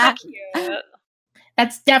cute. That's cute.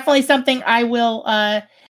 That's definitely something I will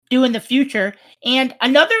do in the future. And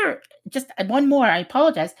just one more, I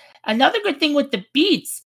apologize. Another good thing with the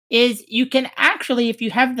beets is you can actually, if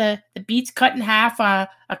you have the beets cut in half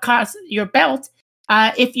across your belt,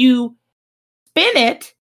 if you spin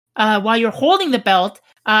it while you're holding the belt,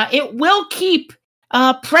 it will keep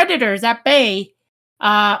predators at bay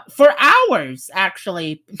for hours,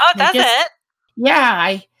 actually. Oh, does it?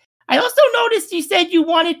 Yeah, I also noticed you said you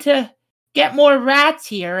wanted to get more rats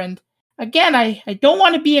here, and again, I don't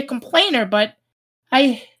want to be a complainer, but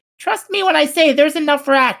trust me when I say there's enough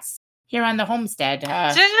rats here on the homestead.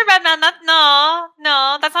 Gingerbread man,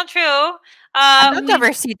 no, that's not true. I don't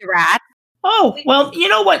ever see the rat. Oh, well, you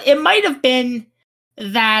know what? It might have been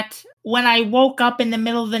that when I woke up in the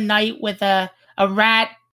middle of the night with a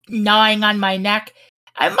rat gnawing on my neck,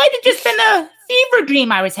 it might have just been a fever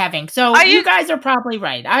dream I was having. So you guys are probably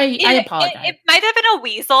right. I apologize. It might have been a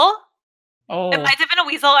weasel. Oh. It might have been a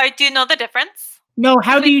weasel. Or do you know the difference? No,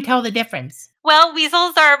 how do you tell the difference? Well,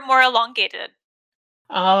 weasels are more elongated.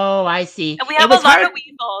 Oh, I see. And we have a lot of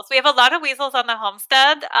weasels. We have a lot of weasels on the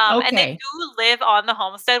homestead, and they do live on the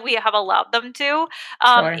homestead. We have allowed them to.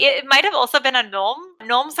 Sure. It might have also been a gnome.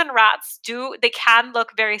 Gnomes and rats they can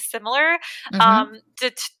look very similar.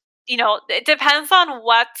 It depends on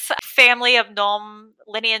what family of gnome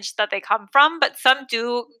lineage that they come from, but some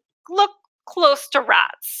do look close to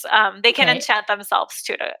rats. They can enchant themselves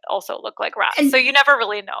too to also look like rats. So you never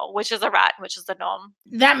really know which is a rat and which is a gnome.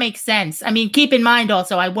 That makes sense. I mean, keep in mind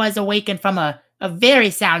also, I was awakened from a very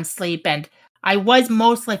sound sleep, and I was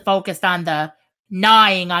mostly focused on the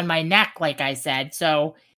gnawing on my neck, like I said.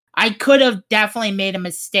 So I could have definitely made a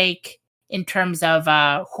mistake in terms of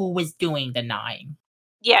who was doing the gnawing.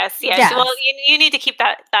 Yes. Well, you need to keep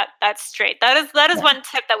that straight. That is one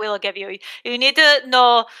tip that we will give you. You need to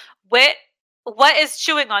know what is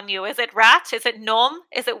chewing on you. Is it rat? Is it gnome?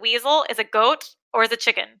 Is it weasel? Is it goat? Or is it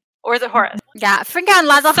chicken? Or is it horse? Yeah, Fringa and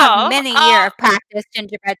Lazo have many years of practice,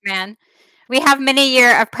 Gingerbread man. We have many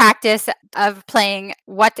years of practice of playing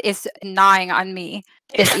what is gnawing on me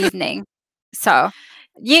this evening. So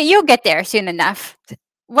you'll get there soon enough.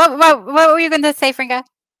 What were you going to say, Fringa?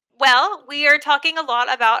 Well, we are talking a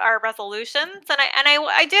lot about our resolutions, and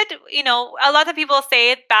I did, a lot of people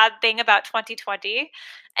say a bad thing about 2020,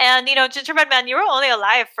 and Gingerbread man, you were only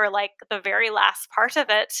alive for like the very last part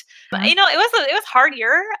of it. But, it was hard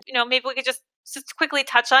year. Maybe we could just quickly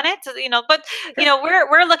touch on it. But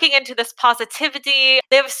we're looking into this positivity,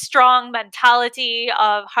 live strong mentality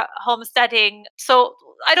of homesteading. So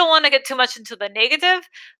I don't want to get too much into the negative.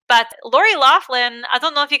 But Lori Loughlin, I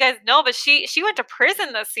don't know if you guys know, but she went to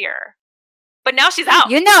prison this year. But now she's out.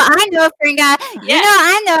 I know, Fringa.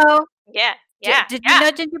 I know. Yeah. Did you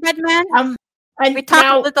know Gingerbread man? We talked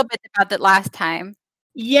a little bit about it last time.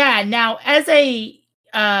 Yeah. Now, as a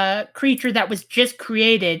creature that was just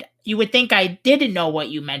created, you would think I didn't know what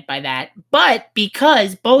you meant by that. But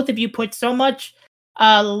because both of you put so much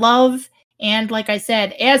love and, like I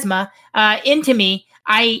said, asthma into me,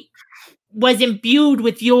 I was imbued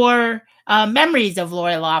with your memories of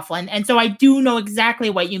Lori Loughlin. And so I do know exactly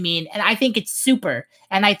what you mean. And I think it's super.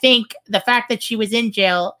 And I think the fact that she was in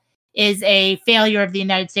jail is a failure of the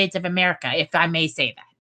United States of America, if I may say that.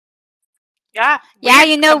 Yeah.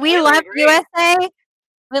 Yeah, we love USA.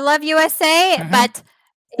 We love USA, but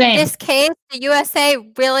in this case, the USA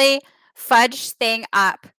really fudged thing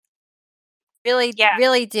up. Really,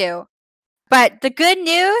 really do. But the good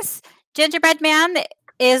news, Gingerbread Man,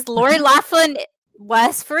 is Lori Loughlin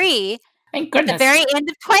was free Thank at the goodness. very end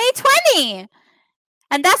of 2020.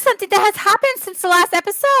 And that's something that has happened since the last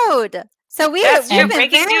episode. So we've been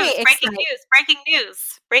breaking very news, excited. breaking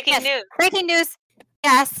news. Breaking news.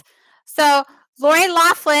 Yes. So Lori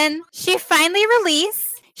Loughlin, she finally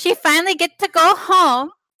released. She finally get to go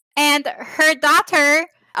home. And her daughter,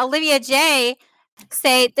 Olivia J,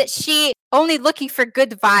 say that she only looking for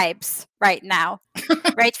good vibes right now.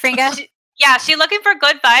 Right, Fringa? She's looking for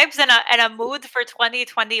good vibes and a mood for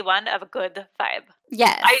 2021 of a good vibe.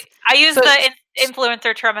 Yes. I use the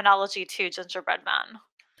influencer terminology too, Gingerbread Man.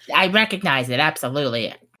 I recognize it,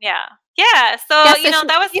 absolutely. Yeah. Yeah. So,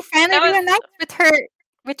 that was finally reunited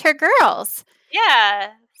with her girls. Yeah.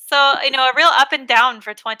 So, a real up and down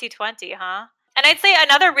for 2020, huh? And I'd say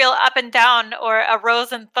another real up and down, or a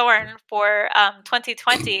rose and thorn for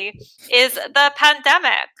 2020 is the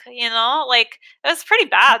pandemic. Like, it was pretty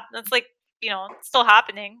bad. It's like, it's still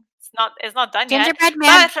happening. It's not done yet. Gingerbread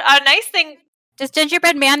Man. But a nice thing. Does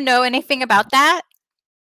Gingerbread Man know anything about that?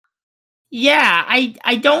 Yeah,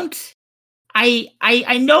 I don't.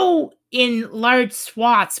 I know in large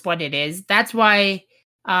swaths what it is. That's why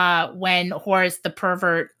when Horace the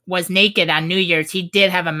pervert was naked on New Year's, he did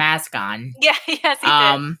have a mask on. Yeah, yes, he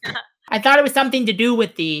did. I thought it was something to do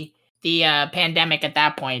with the pandemic at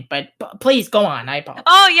that point, but please go on. I apologize.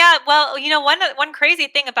 Oh yeah, well, one crazy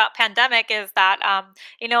thing about pandemic is that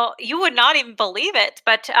you would not even believe it,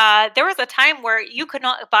 but there was a time where you could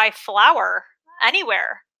not buy flour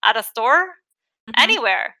anywhere at a store,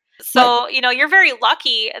 anywhere. So, you're very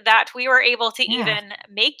lucky that we were able to even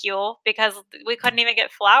make Yule, because we couldn't even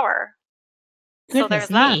get flour. Goodness so there's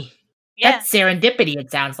me. that. Yeah. That's serendipity,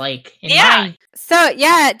 it sounds like. So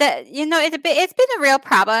yeah, it's been a real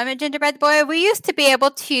problem in Gingerbread Boy. We used to be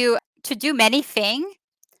able to do many things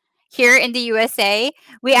here in the USA.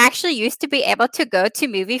 We actually used to be able to go to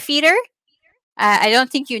movie theater. I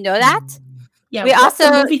don't think you know that. Yeah, we what's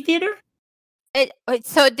also the movie theater?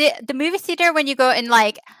 So the movie theater, when you go in,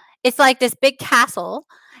 like, it's like this big castle,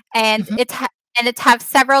 and it have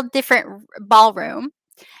several different ballroom,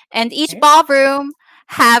 and each ballroom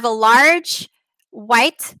have a large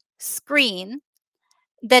white screen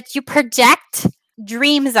that you project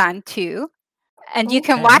dreams onto, and you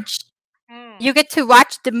can watch. You get to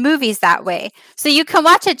watch the movies that way. So you can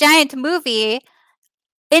watch a giant movie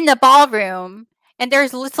in the ballroom, and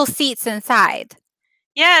there's little seats inside.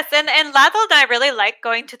 Yes, and Ladle and I really like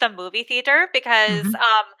going to the movie theater because,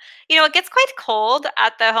 it gets quite cold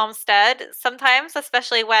at the homestead sometimes,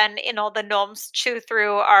 especially when, the gnomes chew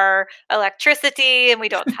through our electricity and we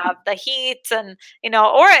don't have the heat, and,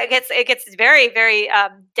 or it gets very, very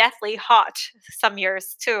deathly hot some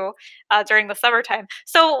years too during the summertime.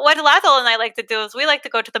 So what Ladle and I like to do is we like to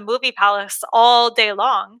go to the movie palace all day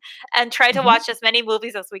long and try to watch as many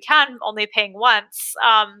movies as we can, only paying once.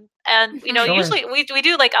 And usually we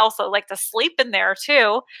do also like to sleep in there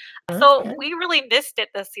too. So we really missed it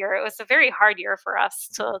this year. It was a very hard year for us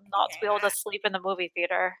to not be able to sleep in the movie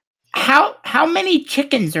theater. How many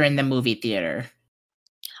chickens are in the movie theater?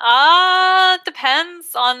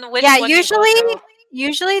 Depends on which. Yeah,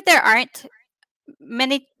 usually there aren't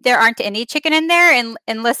any chicken in there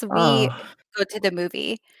unless we go to the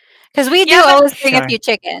movie, because we do always bring a few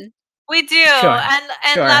chicken. We do,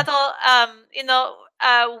 and Ladle,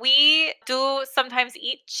 we do sometimes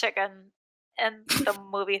eat chicken in the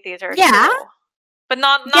movie theater too, but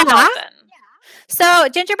not often. So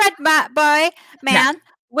Gingerbread Boy Man,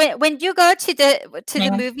 when you go to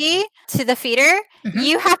the movie, to the theater,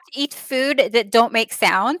 you have to eat food that don't make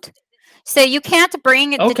sound. So you can't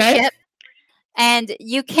bring the chip, and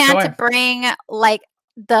you can't bring like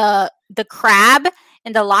the crab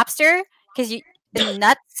and the lobster, because the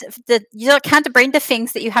nuts. You can't bring the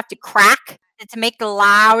things that you have to crack to make the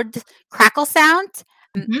loud crackle sound.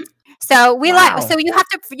 So so you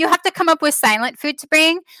have to come up with silent food to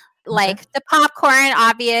bring, like the popcorn.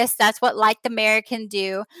 Obvious, that's what Like American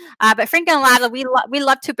do. But Frank and Ladle, we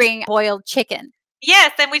love to bring boiled chicken.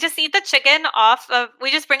 Yes, and we just eat the chicken off of.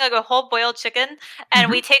 We just bring like a whole boiled chicken,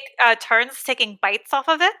 and we take turns taking bites off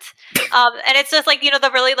of it. And it's just like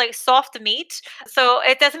the really like soft meat, so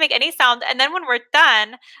it doesn't make any sound. And then when we're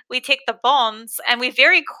done, we take the bones and we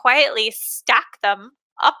very quietly stack them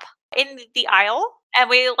up in the aisle, and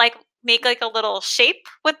we like make like a little shape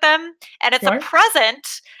with them, and it's a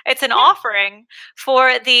present. It's an offering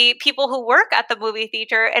for the people who work at the movie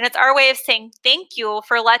theater, and it's our way of saying thank you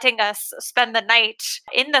for letting us spend the night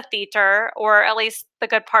in the theater, or at least the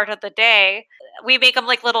good part of the day. we make them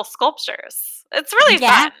like little sculptures. It's really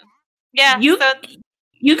Yeah. fun. Yeah.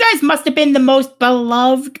 You guys must have been the most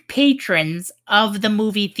beloved patrons of the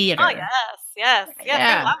movie theater. Oh yes. Yeah.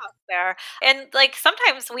 They love us there. And like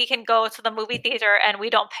sometimes we can go to the movie theater and we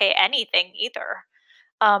don't pay anything either.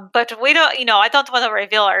 But we don't, I don't want to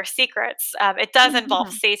reveal our secrets. It does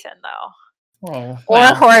involve Satan though. Oh, Or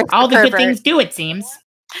well, Horace all the Pervert. good things do, it seems.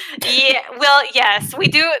 Yeah, well, yes, we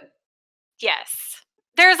do. Yes.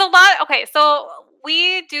 There's a lot. Okay, so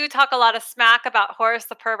we do talk a lot of smack about Horace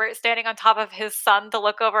the Pervert standing on top of his son to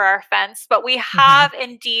look over our fence, but we have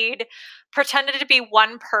indeed pretended to be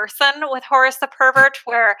one person with Horace the Pervert,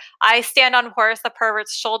 where I stand on Horace the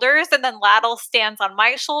Pervert's shoulders and then Laddle stands on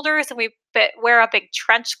my shoulders, and we wear a big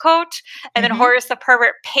trench coat, and then Horace the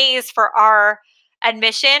Pervert pays for our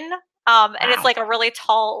admission, and it's like a really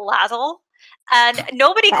tall Laddle. And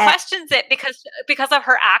nobody questions it because of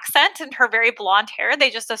her accent and her very blonde hair. They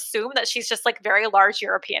just assume that she's just like very large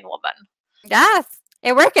European woman. Yes,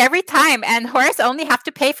 it worked every time, and Horace only have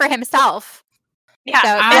to pay for himself. Yeah,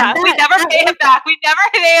 So we never pay him back. We never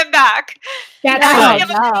pay him back. That's We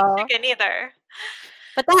haven't paid chicken either.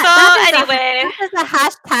 But that anyway, this is a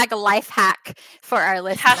hashtag life hack for our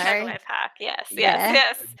listeners. Hashtag life hack. Yes.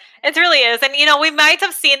 It really is. And, we might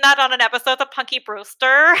have seen that on an episode of Punky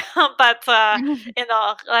Brewster, but,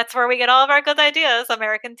 that's where we get all of our good ideas,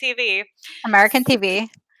 American TV. American TV.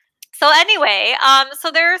 So anyway,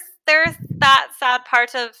 so there's that sad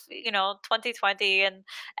part of, 2020 and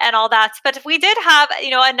all that. But we did have,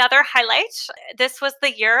 another highlight. This was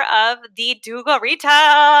the year of the Dugarita.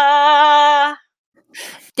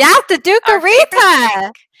 Yeah, the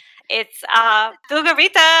Dugarita. It's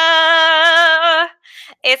Dugarita.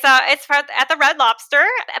 It's at the Red Lobster,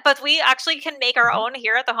 but we actually can make our own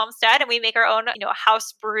here at the homestead, and we make our own,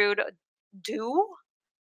 house brewed dew,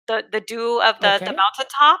 the dew of the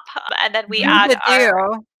mountaintop, and then we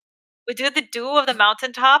we do the dew of the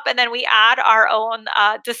mountaintop, and then we add our own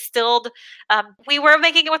distilled. We were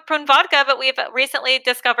making it with prune vodka, but we've recently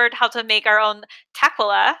discovered how to make our own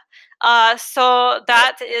tequila. So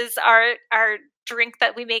that is our drink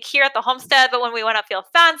that we make here at the homestead. But when we want to feel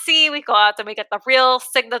fancy, we go out and we get the real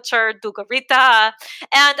signature Dugarita.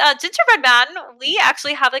 And Gingerbread Man, we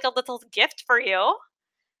actually have like a little gift for you.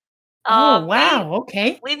 Oh, wow.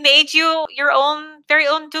 Okay. We made you your very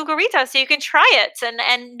own Dugarita so you can try it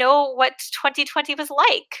and know what 2020 was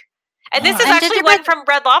like. And this is actually one from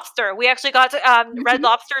Red Lobster. We actually got Red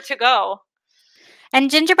Lobster to go. And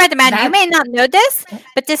Gingerbread Man, you may not know this,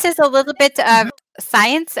 but this is a little bit of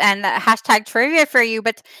science and hashtag trivia for you,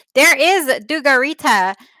 but there is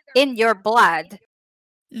Dugarita in your blood.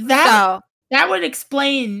 That would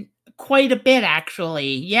explain quite a bit,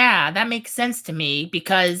 actually. Yeah, that makes sense to me,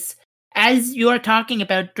 because as you're talking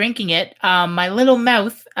about drinking it, my little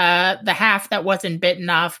mouth, the half that wasn't bitten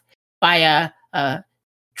off by a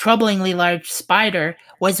troublingly large spider,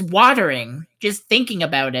 was watering just thinking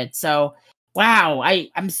about it. So, wow,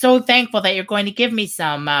 I'm so thankful that you're going to give me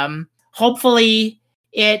some. Hopefully,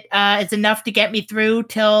 it is enough to get me through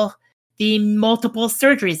till the multiple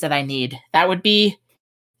surgeries that I need. That would be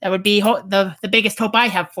the biggest hope I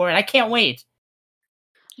have for it. I can't wait.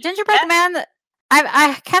 Gingerbread Man,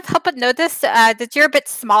 I can't help but notice that you're a bit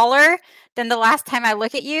smaller than the last time I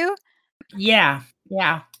look at you. Yeah.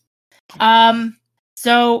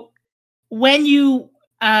 So when you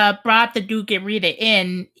brought the Dugarita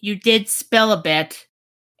in, you did spill a bit,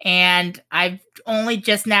 and I've only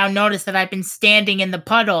just now noticed that I've been standing in the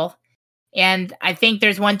puddle. And I think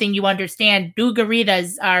there's one thing you understand: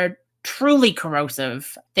 Dugaritas are truly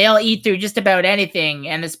corrosive. They'll eat through just about anything,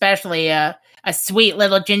 and especially a sweet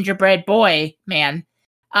little gingerbread boy, man.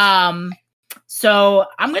 So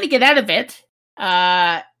I'm gonna get out of it,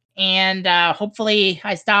 and hopefully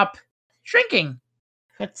I stop shrinking.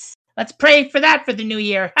 Let's pray for that for the new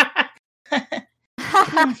year.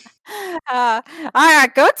 Our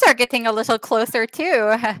goats are getting a little closer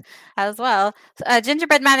too, as well.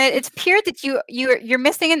 Gingerbread Man, it's appeared that you're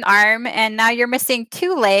missing an arm, and now you're missing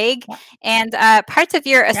 2 legs, and parts of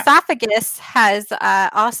your esophagus has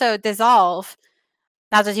also dissolved.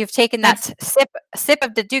 Now that you've taken that sip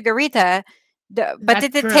of the Dugarita, but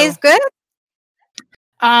did it taste good?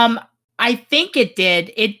 I think it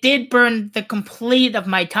did. It did burn the complete of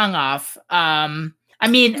my tongue off. I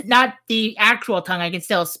mean, not the actual tongue, I can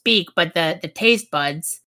still speak, but the taste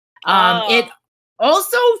buds. It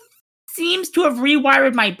also seems to have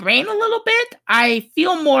rewired my brain a little bit. I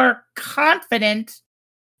feel more confident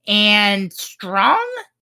and strong.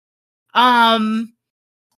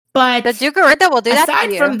 But the Dugarita will do that for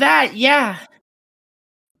you. Aside from that, yeah,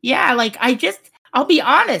 like I'll be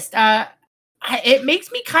honest. It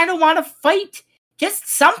makes me kind of want to fight just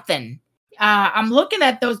something. I'm looking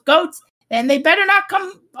at those goats, and they better not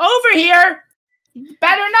come over here.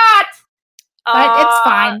 Better not. But it's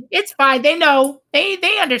fine. It's fine. They know.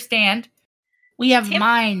 They understand. We have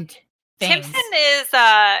mind things. Timpson is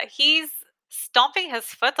he's stomping his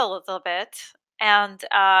foot a little bit, and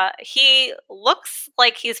he looks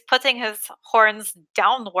like he's putting his horns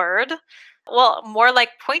downward. Well, more like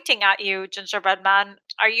pointing at you, Gingerbread Man.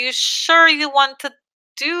 Are you sure you want to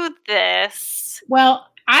do this? Well,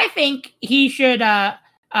 I think he should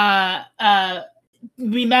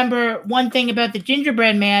remember one thing about the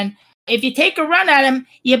Gingerbread Man. If you take a run at him,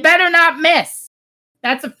 you better not miss.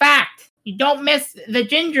 That's a fact. You don't miss the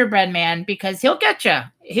Gingerbread Man because he'll get you.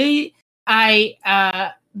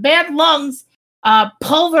 Bad lungs,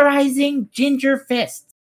 pulverizing ginger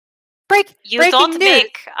fists. You don't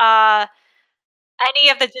make any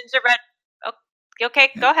of the gingerbread. Oh,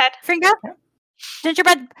 okay, go ahead. Fringo,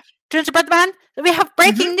 Gingerbread Man. We have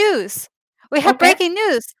breaking news. We have breaking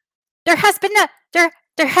news. There has been a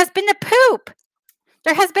poop.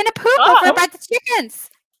 There has been a poop over by the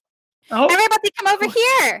chickens. Oh. Everybody come over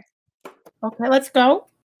here. Okay, let's go.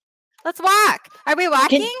 Let's walk. Are we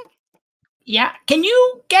walking? Yeah. Can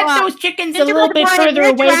you get those chickens a little bit further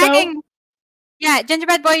away, though? Yeah,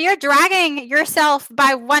 Gingerbread Boy, you're dragging yourself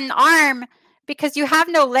by one arm because you have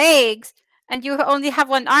no legs and you only have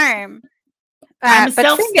one arm. I'm a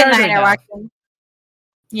self-starter,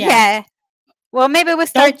 Yeah. Well, maybe we'll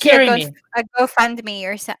start a GoFundMe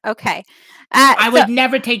or something. Okay. I would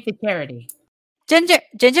never take the charity.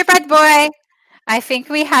 Gingerbread Boy, I think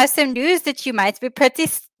we have some news that you might be pretty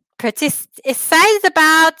excited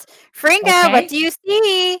about. Fringo, what do you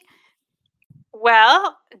see?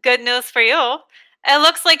 Well, good news for you. It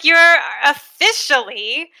looks like you're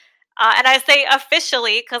officially, and I say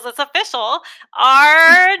officially because it's official,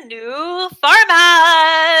 our new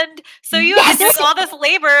farmhand. So you have to do all this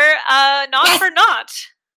labor, not for naught.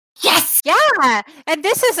 Yes! Yeah, and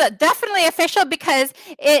this is definitely official because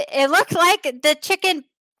it looked like the chicken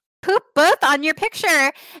pooped both on your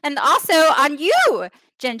picture and also on you,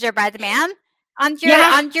 Gingerbread Man, on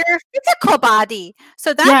your physical body.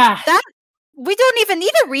 So that we don't even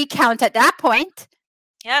need a recount at that point.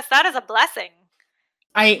 Yes, that is a blessing.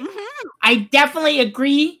 I definitely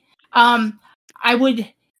agree. I would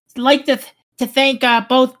like to thank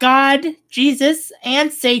both God, Jesus,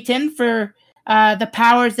 and Satan for the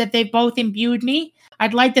powers that they both imbued me.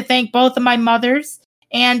 I'd like to thank both of my mothers.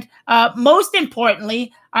 And most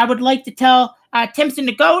importantly, I would like to tell Timpson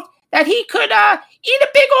the Goat that he could eat a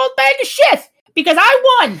big old bag of shit because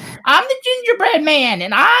I won. I'm the Gingerbread Man,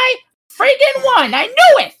 and I friggin' won. I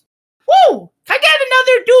knew it. Woo! Can I get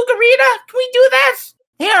another Dugarita? Can we do this?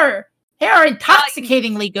 They are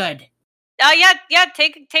intoxicatingly good. Yeah.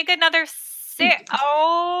 Take another sip.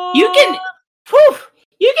 Oh, you can. Whew,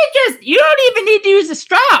 you don't even need to use the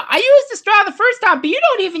straw. I used the straw the first time, but you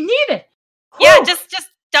don't even need it. Whew. Yeah,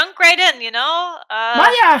 just dunk right in. You know.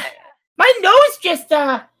 My nose just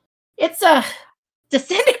it's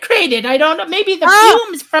disintegrated. I don't know. Maybe the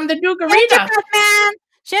fumes from the Dugarita.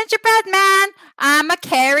 Gingerbread Man, I'ma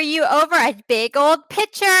carry you over a big old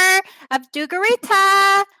pitcher of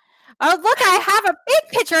Dugarita. Oh, look, I have a big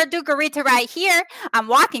pitcher of Dugarita right here. I'm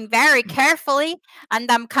walking very carefully, and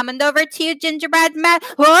I'm coming over to you, Gingerbread Man.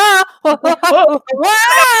 Whoa! Whoa!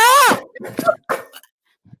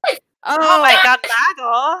 Oh my God,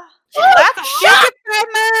 Laddle! Gingerbread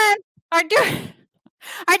Man, are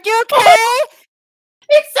you okay?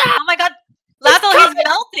 Oh my God, Laddle, he's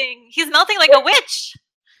melting. He's melting like a witch.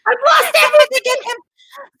 I've lost everything.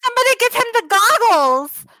 Somebody get him the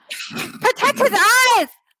goggles. Protect his eyes.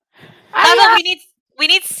 Laddle, we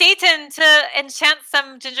need Satan to enchant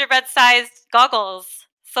some gingerbread-sized goggles.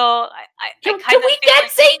 So can we get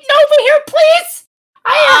Satan over here, please?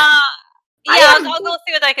 I'll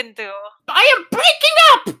see what I can do. I am breaking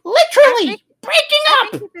up, literally breaking up.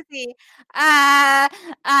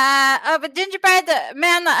 But Gingerbread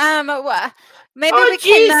Man, maybe we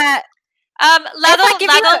can. Laddle.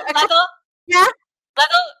 Yeah.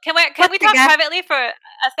 Laddle, can we talk privately for a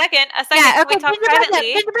second? Yeah, okay. Can we talk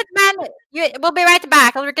privately? Gingerbread Man, we'll be right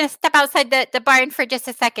back. We're gonna step outside the barn for just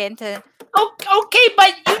a second. Okay,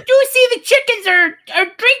 but you do see the chickens are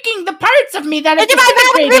drinking the parts of me that are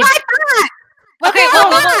disintegrated. We'll be right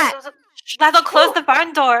back. Laddle, close the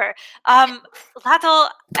barn door. Laddle,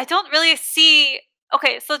 I don't really see.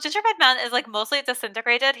 Okay, so Gingerbread Man is like mostly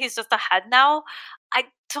disintegrated. He's just a head now. I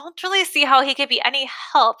don't really see how he could be any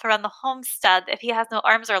help around the homestead if he has no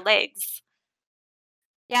arms or legs.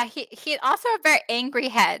 Yeah, he also a very angry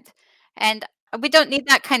head, and we don't need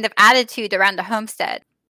that kind of attitude around the homestead.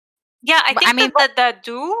 Yeah, I mean the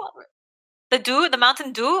do the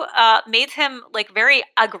Mountain Dew, made him like very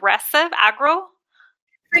aggressive, aggro.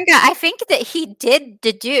 Fringa, I think that he did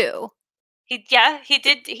the do. He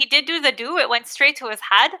did do the do. It went straight to his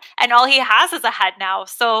head, and all he has is a head now.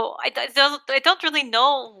 So I don't really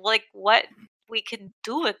know like what we can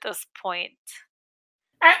do at this point.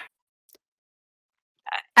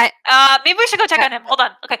 Maybe we should go check on him. Hold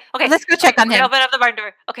on. Okay. Let's go check on him. Open up the barn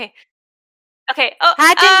door. Okay. Oh,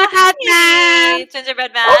 Hi, Gingerbread Man. Hey,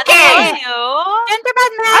 Gingerbread Man. Okay. How are you?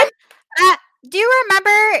 Gingerbread Man, do you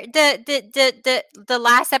remember the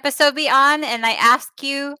last episode we on, and I asked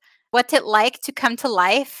you what's it like to come to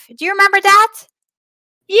life? Do you remember that?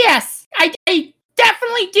 Yes, I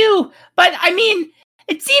definitely do. But I mean,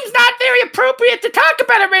 it seems not very appropriate to talk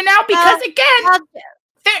about it right now because again,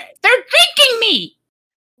 they're drinking me.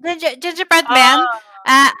 Gingerbread Man,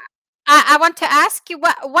 I want to ask you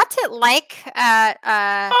what's it like?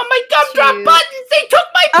 Oh, my gumdrop buttons! They took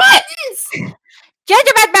my buttons.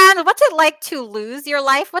 Gingerbread Man, what's it like to lose your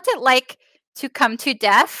life? What's it like to come to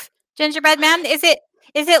death? Gingerbread Man, is it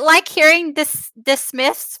like hearing the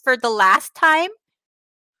Smiths for the last time?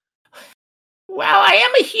 Well, I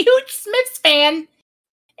am a huge Smiths fan,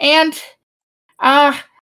 and I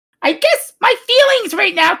guess my feelings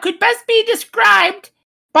right now could best be described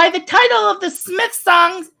by the title of the Smiths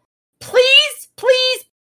song, Please, Please,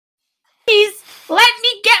 Please Let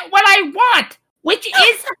Me Get What I Want, which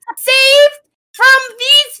is saved from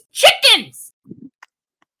these chickens.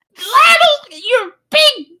 Laddle, your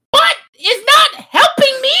big butt is not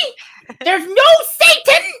helping me. There's no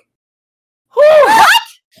Satan. What?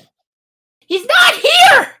 He's not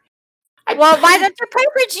here. Well, why don't you pray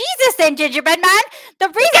for Jesus then, Gingerbread Man? The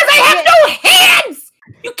reason because I have no hands.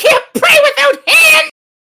 You can't pray without hands.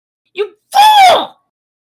 You fool.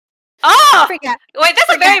 Oh, wait, that's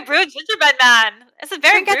a very rude Gingerbread Man. This is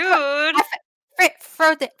very rude.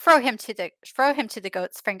 Throw him to the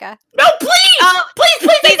goats, Fringa. No, please, please,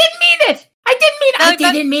 I didn't mean it. I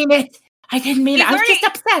didn't mean it. I was just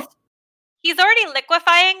upset. He's already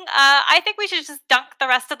liquefying. I think we should just dunk the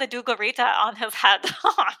rest of the Dugarita on his head.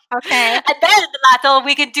 Okay. And then, Lato,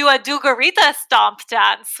 we can do a Dugarita stomp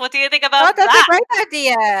dance. What do you think about that? Oh, that's a great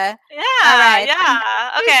idea. Yeah. All right.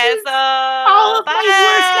 Yeah. Okay, so all of my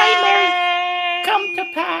worst nightmares come to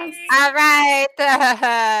pass. All right.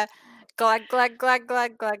 Glug, glug, glug,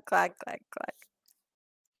 glug, glug, glug, glug, glug.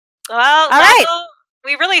 Well, all right.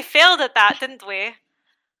 We really failed at that, didn't we?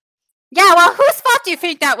 Yeah, well, whose fault do you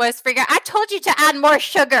think that was, Frigga? I told you to add more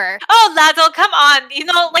sugar. Oh, Lazo, come on. You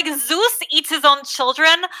know, like Zeus eats his own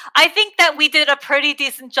children. I think that we did a pretty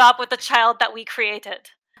decent job with the child that we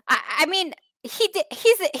created. I mean, he's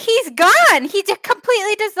gone. He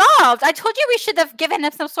completely dissolved. I told you we should have given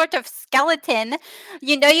him some sort of skeleton.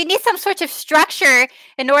 You know, you need some sort of structure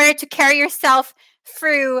in order to carry yourself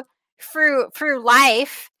through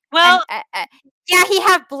life. Well, yeah, he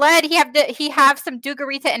have blood. He have some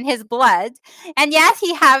Dugarita in his blood, and yes,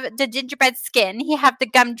 he have the gingerbread skin. He have the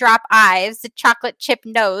gumdrop eyes, the chocolate chip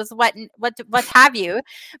nose, what have you.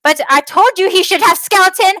 But I told you he should have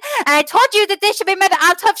skeleton, and I told you that they should be made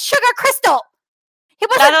out of sugar crystal. He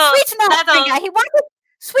wasn't sweet enough. He wasn't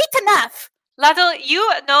sweet enough. Lazo, you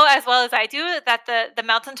know as well as I do that the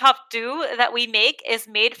mountaintop dew that we make is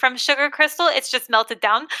made from sugar crystal. It's just melted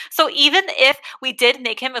down. So even if we did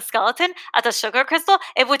make him a skeleton as a sugar crystal,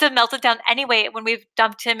 it would have melted down anyway when we've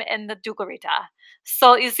dumped him in the Dugarita.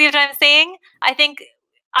 So you see what I'm saying? I think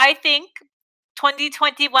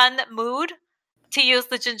 2021 mood, to use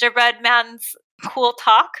the gingerbread man's cool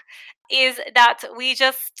talk, is that we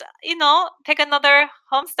just, pick another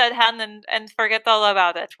homestead hand and forget all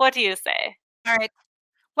about it. What do you say? All right.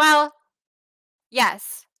 Well,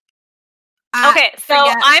 yes. Okay, so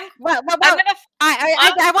I'm gonna.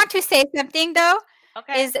 I want to say something though.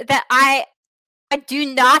 Okay. Is that I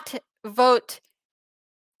do not vote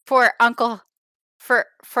for Uncle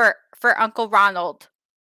Ronald.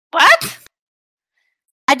 What?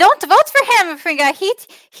 I don't vote for him, Fringa. He's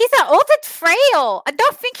old and frail. I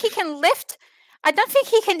don't think he can lift. I don't think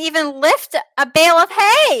he can even lift a bale of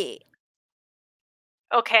hay.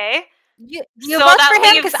 Okay. You vote for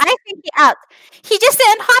him because I think he just sit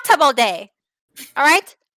in hot tub all day. All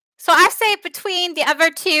right. So I say between the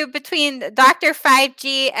other two, between Dr.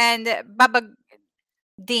 5G and Baba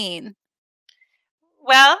Dean.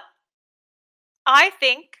 Well, I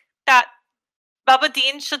think that Baba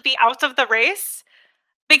Dean should be out of the race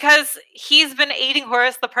because he's been aiding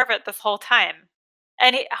Horace the Pervert this whole time.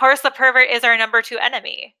 And Horace the Pervert is our number 2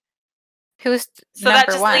 enemy. Who's so that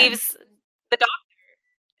just leaves the doctor.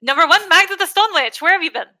 Number 1, Magda the Stone Witch. Where have you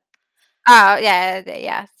been? Oh,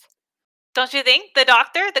 yeah. Don't you think? The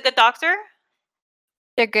doctor? The good doctor?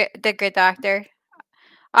 The good doctor.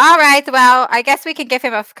 All right. Well, I guess we can give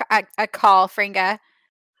him a call, Fringa.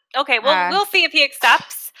 Okay, well, we'll see if he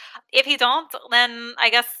accepts. If he don't, then I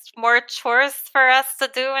guess more chores for us to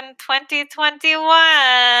do in 2021.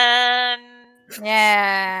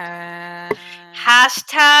 Yeah.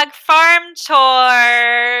 Hashtag farm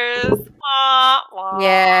chores. Wah, wah.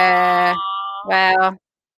 Yeah. Well,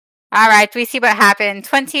 all right. We see what happened.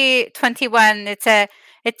 2021. It's a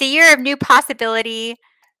year of new possibility,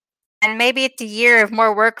 and maybe it's a year of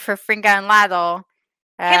more work for Fringa and Ladle.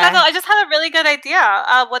 Hey, Ladle, I just had a really good idea.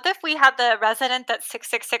 What if we had the resident at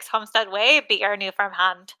 666 Homestead Way be our new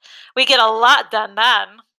farmhand? We get a lot done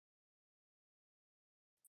then.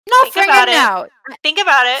 No, Fringa, no. Think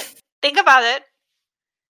about it. Think about it.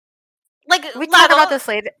 Like, we talk about this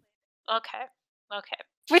later. Okay.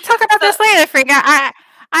 We talk about this later, Fringa.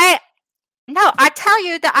 I tell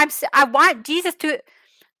you that I want Jesus to.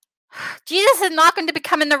 Jesus is not going to be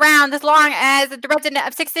coming around as long as the resident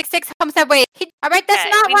of 666 Homestead Way. All right, that's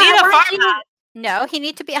not we need a farmhand. No, he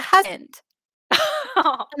needs to be a husband.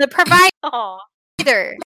 The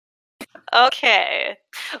provider. Okay.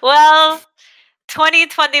 Well,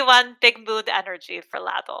 2021 big mood energy for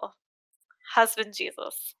Ladle. Husband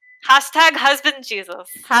Jesus. Hashtag husband Jesus.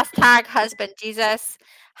 Hashtag husband Jesus.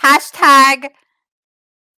 Hashtag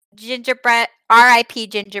gingerbread. R.I.P.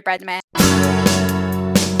 gingerbread man.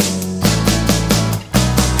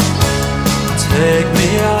 Take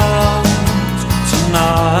me out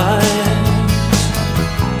tonight,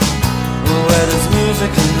 where there's music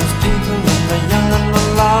and there's people and the young and the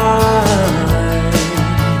light.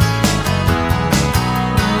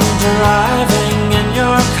 Driving in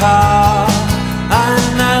your car, I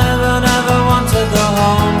never want to go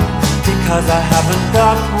home, because I haven't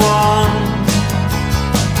got one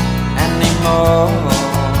anymore.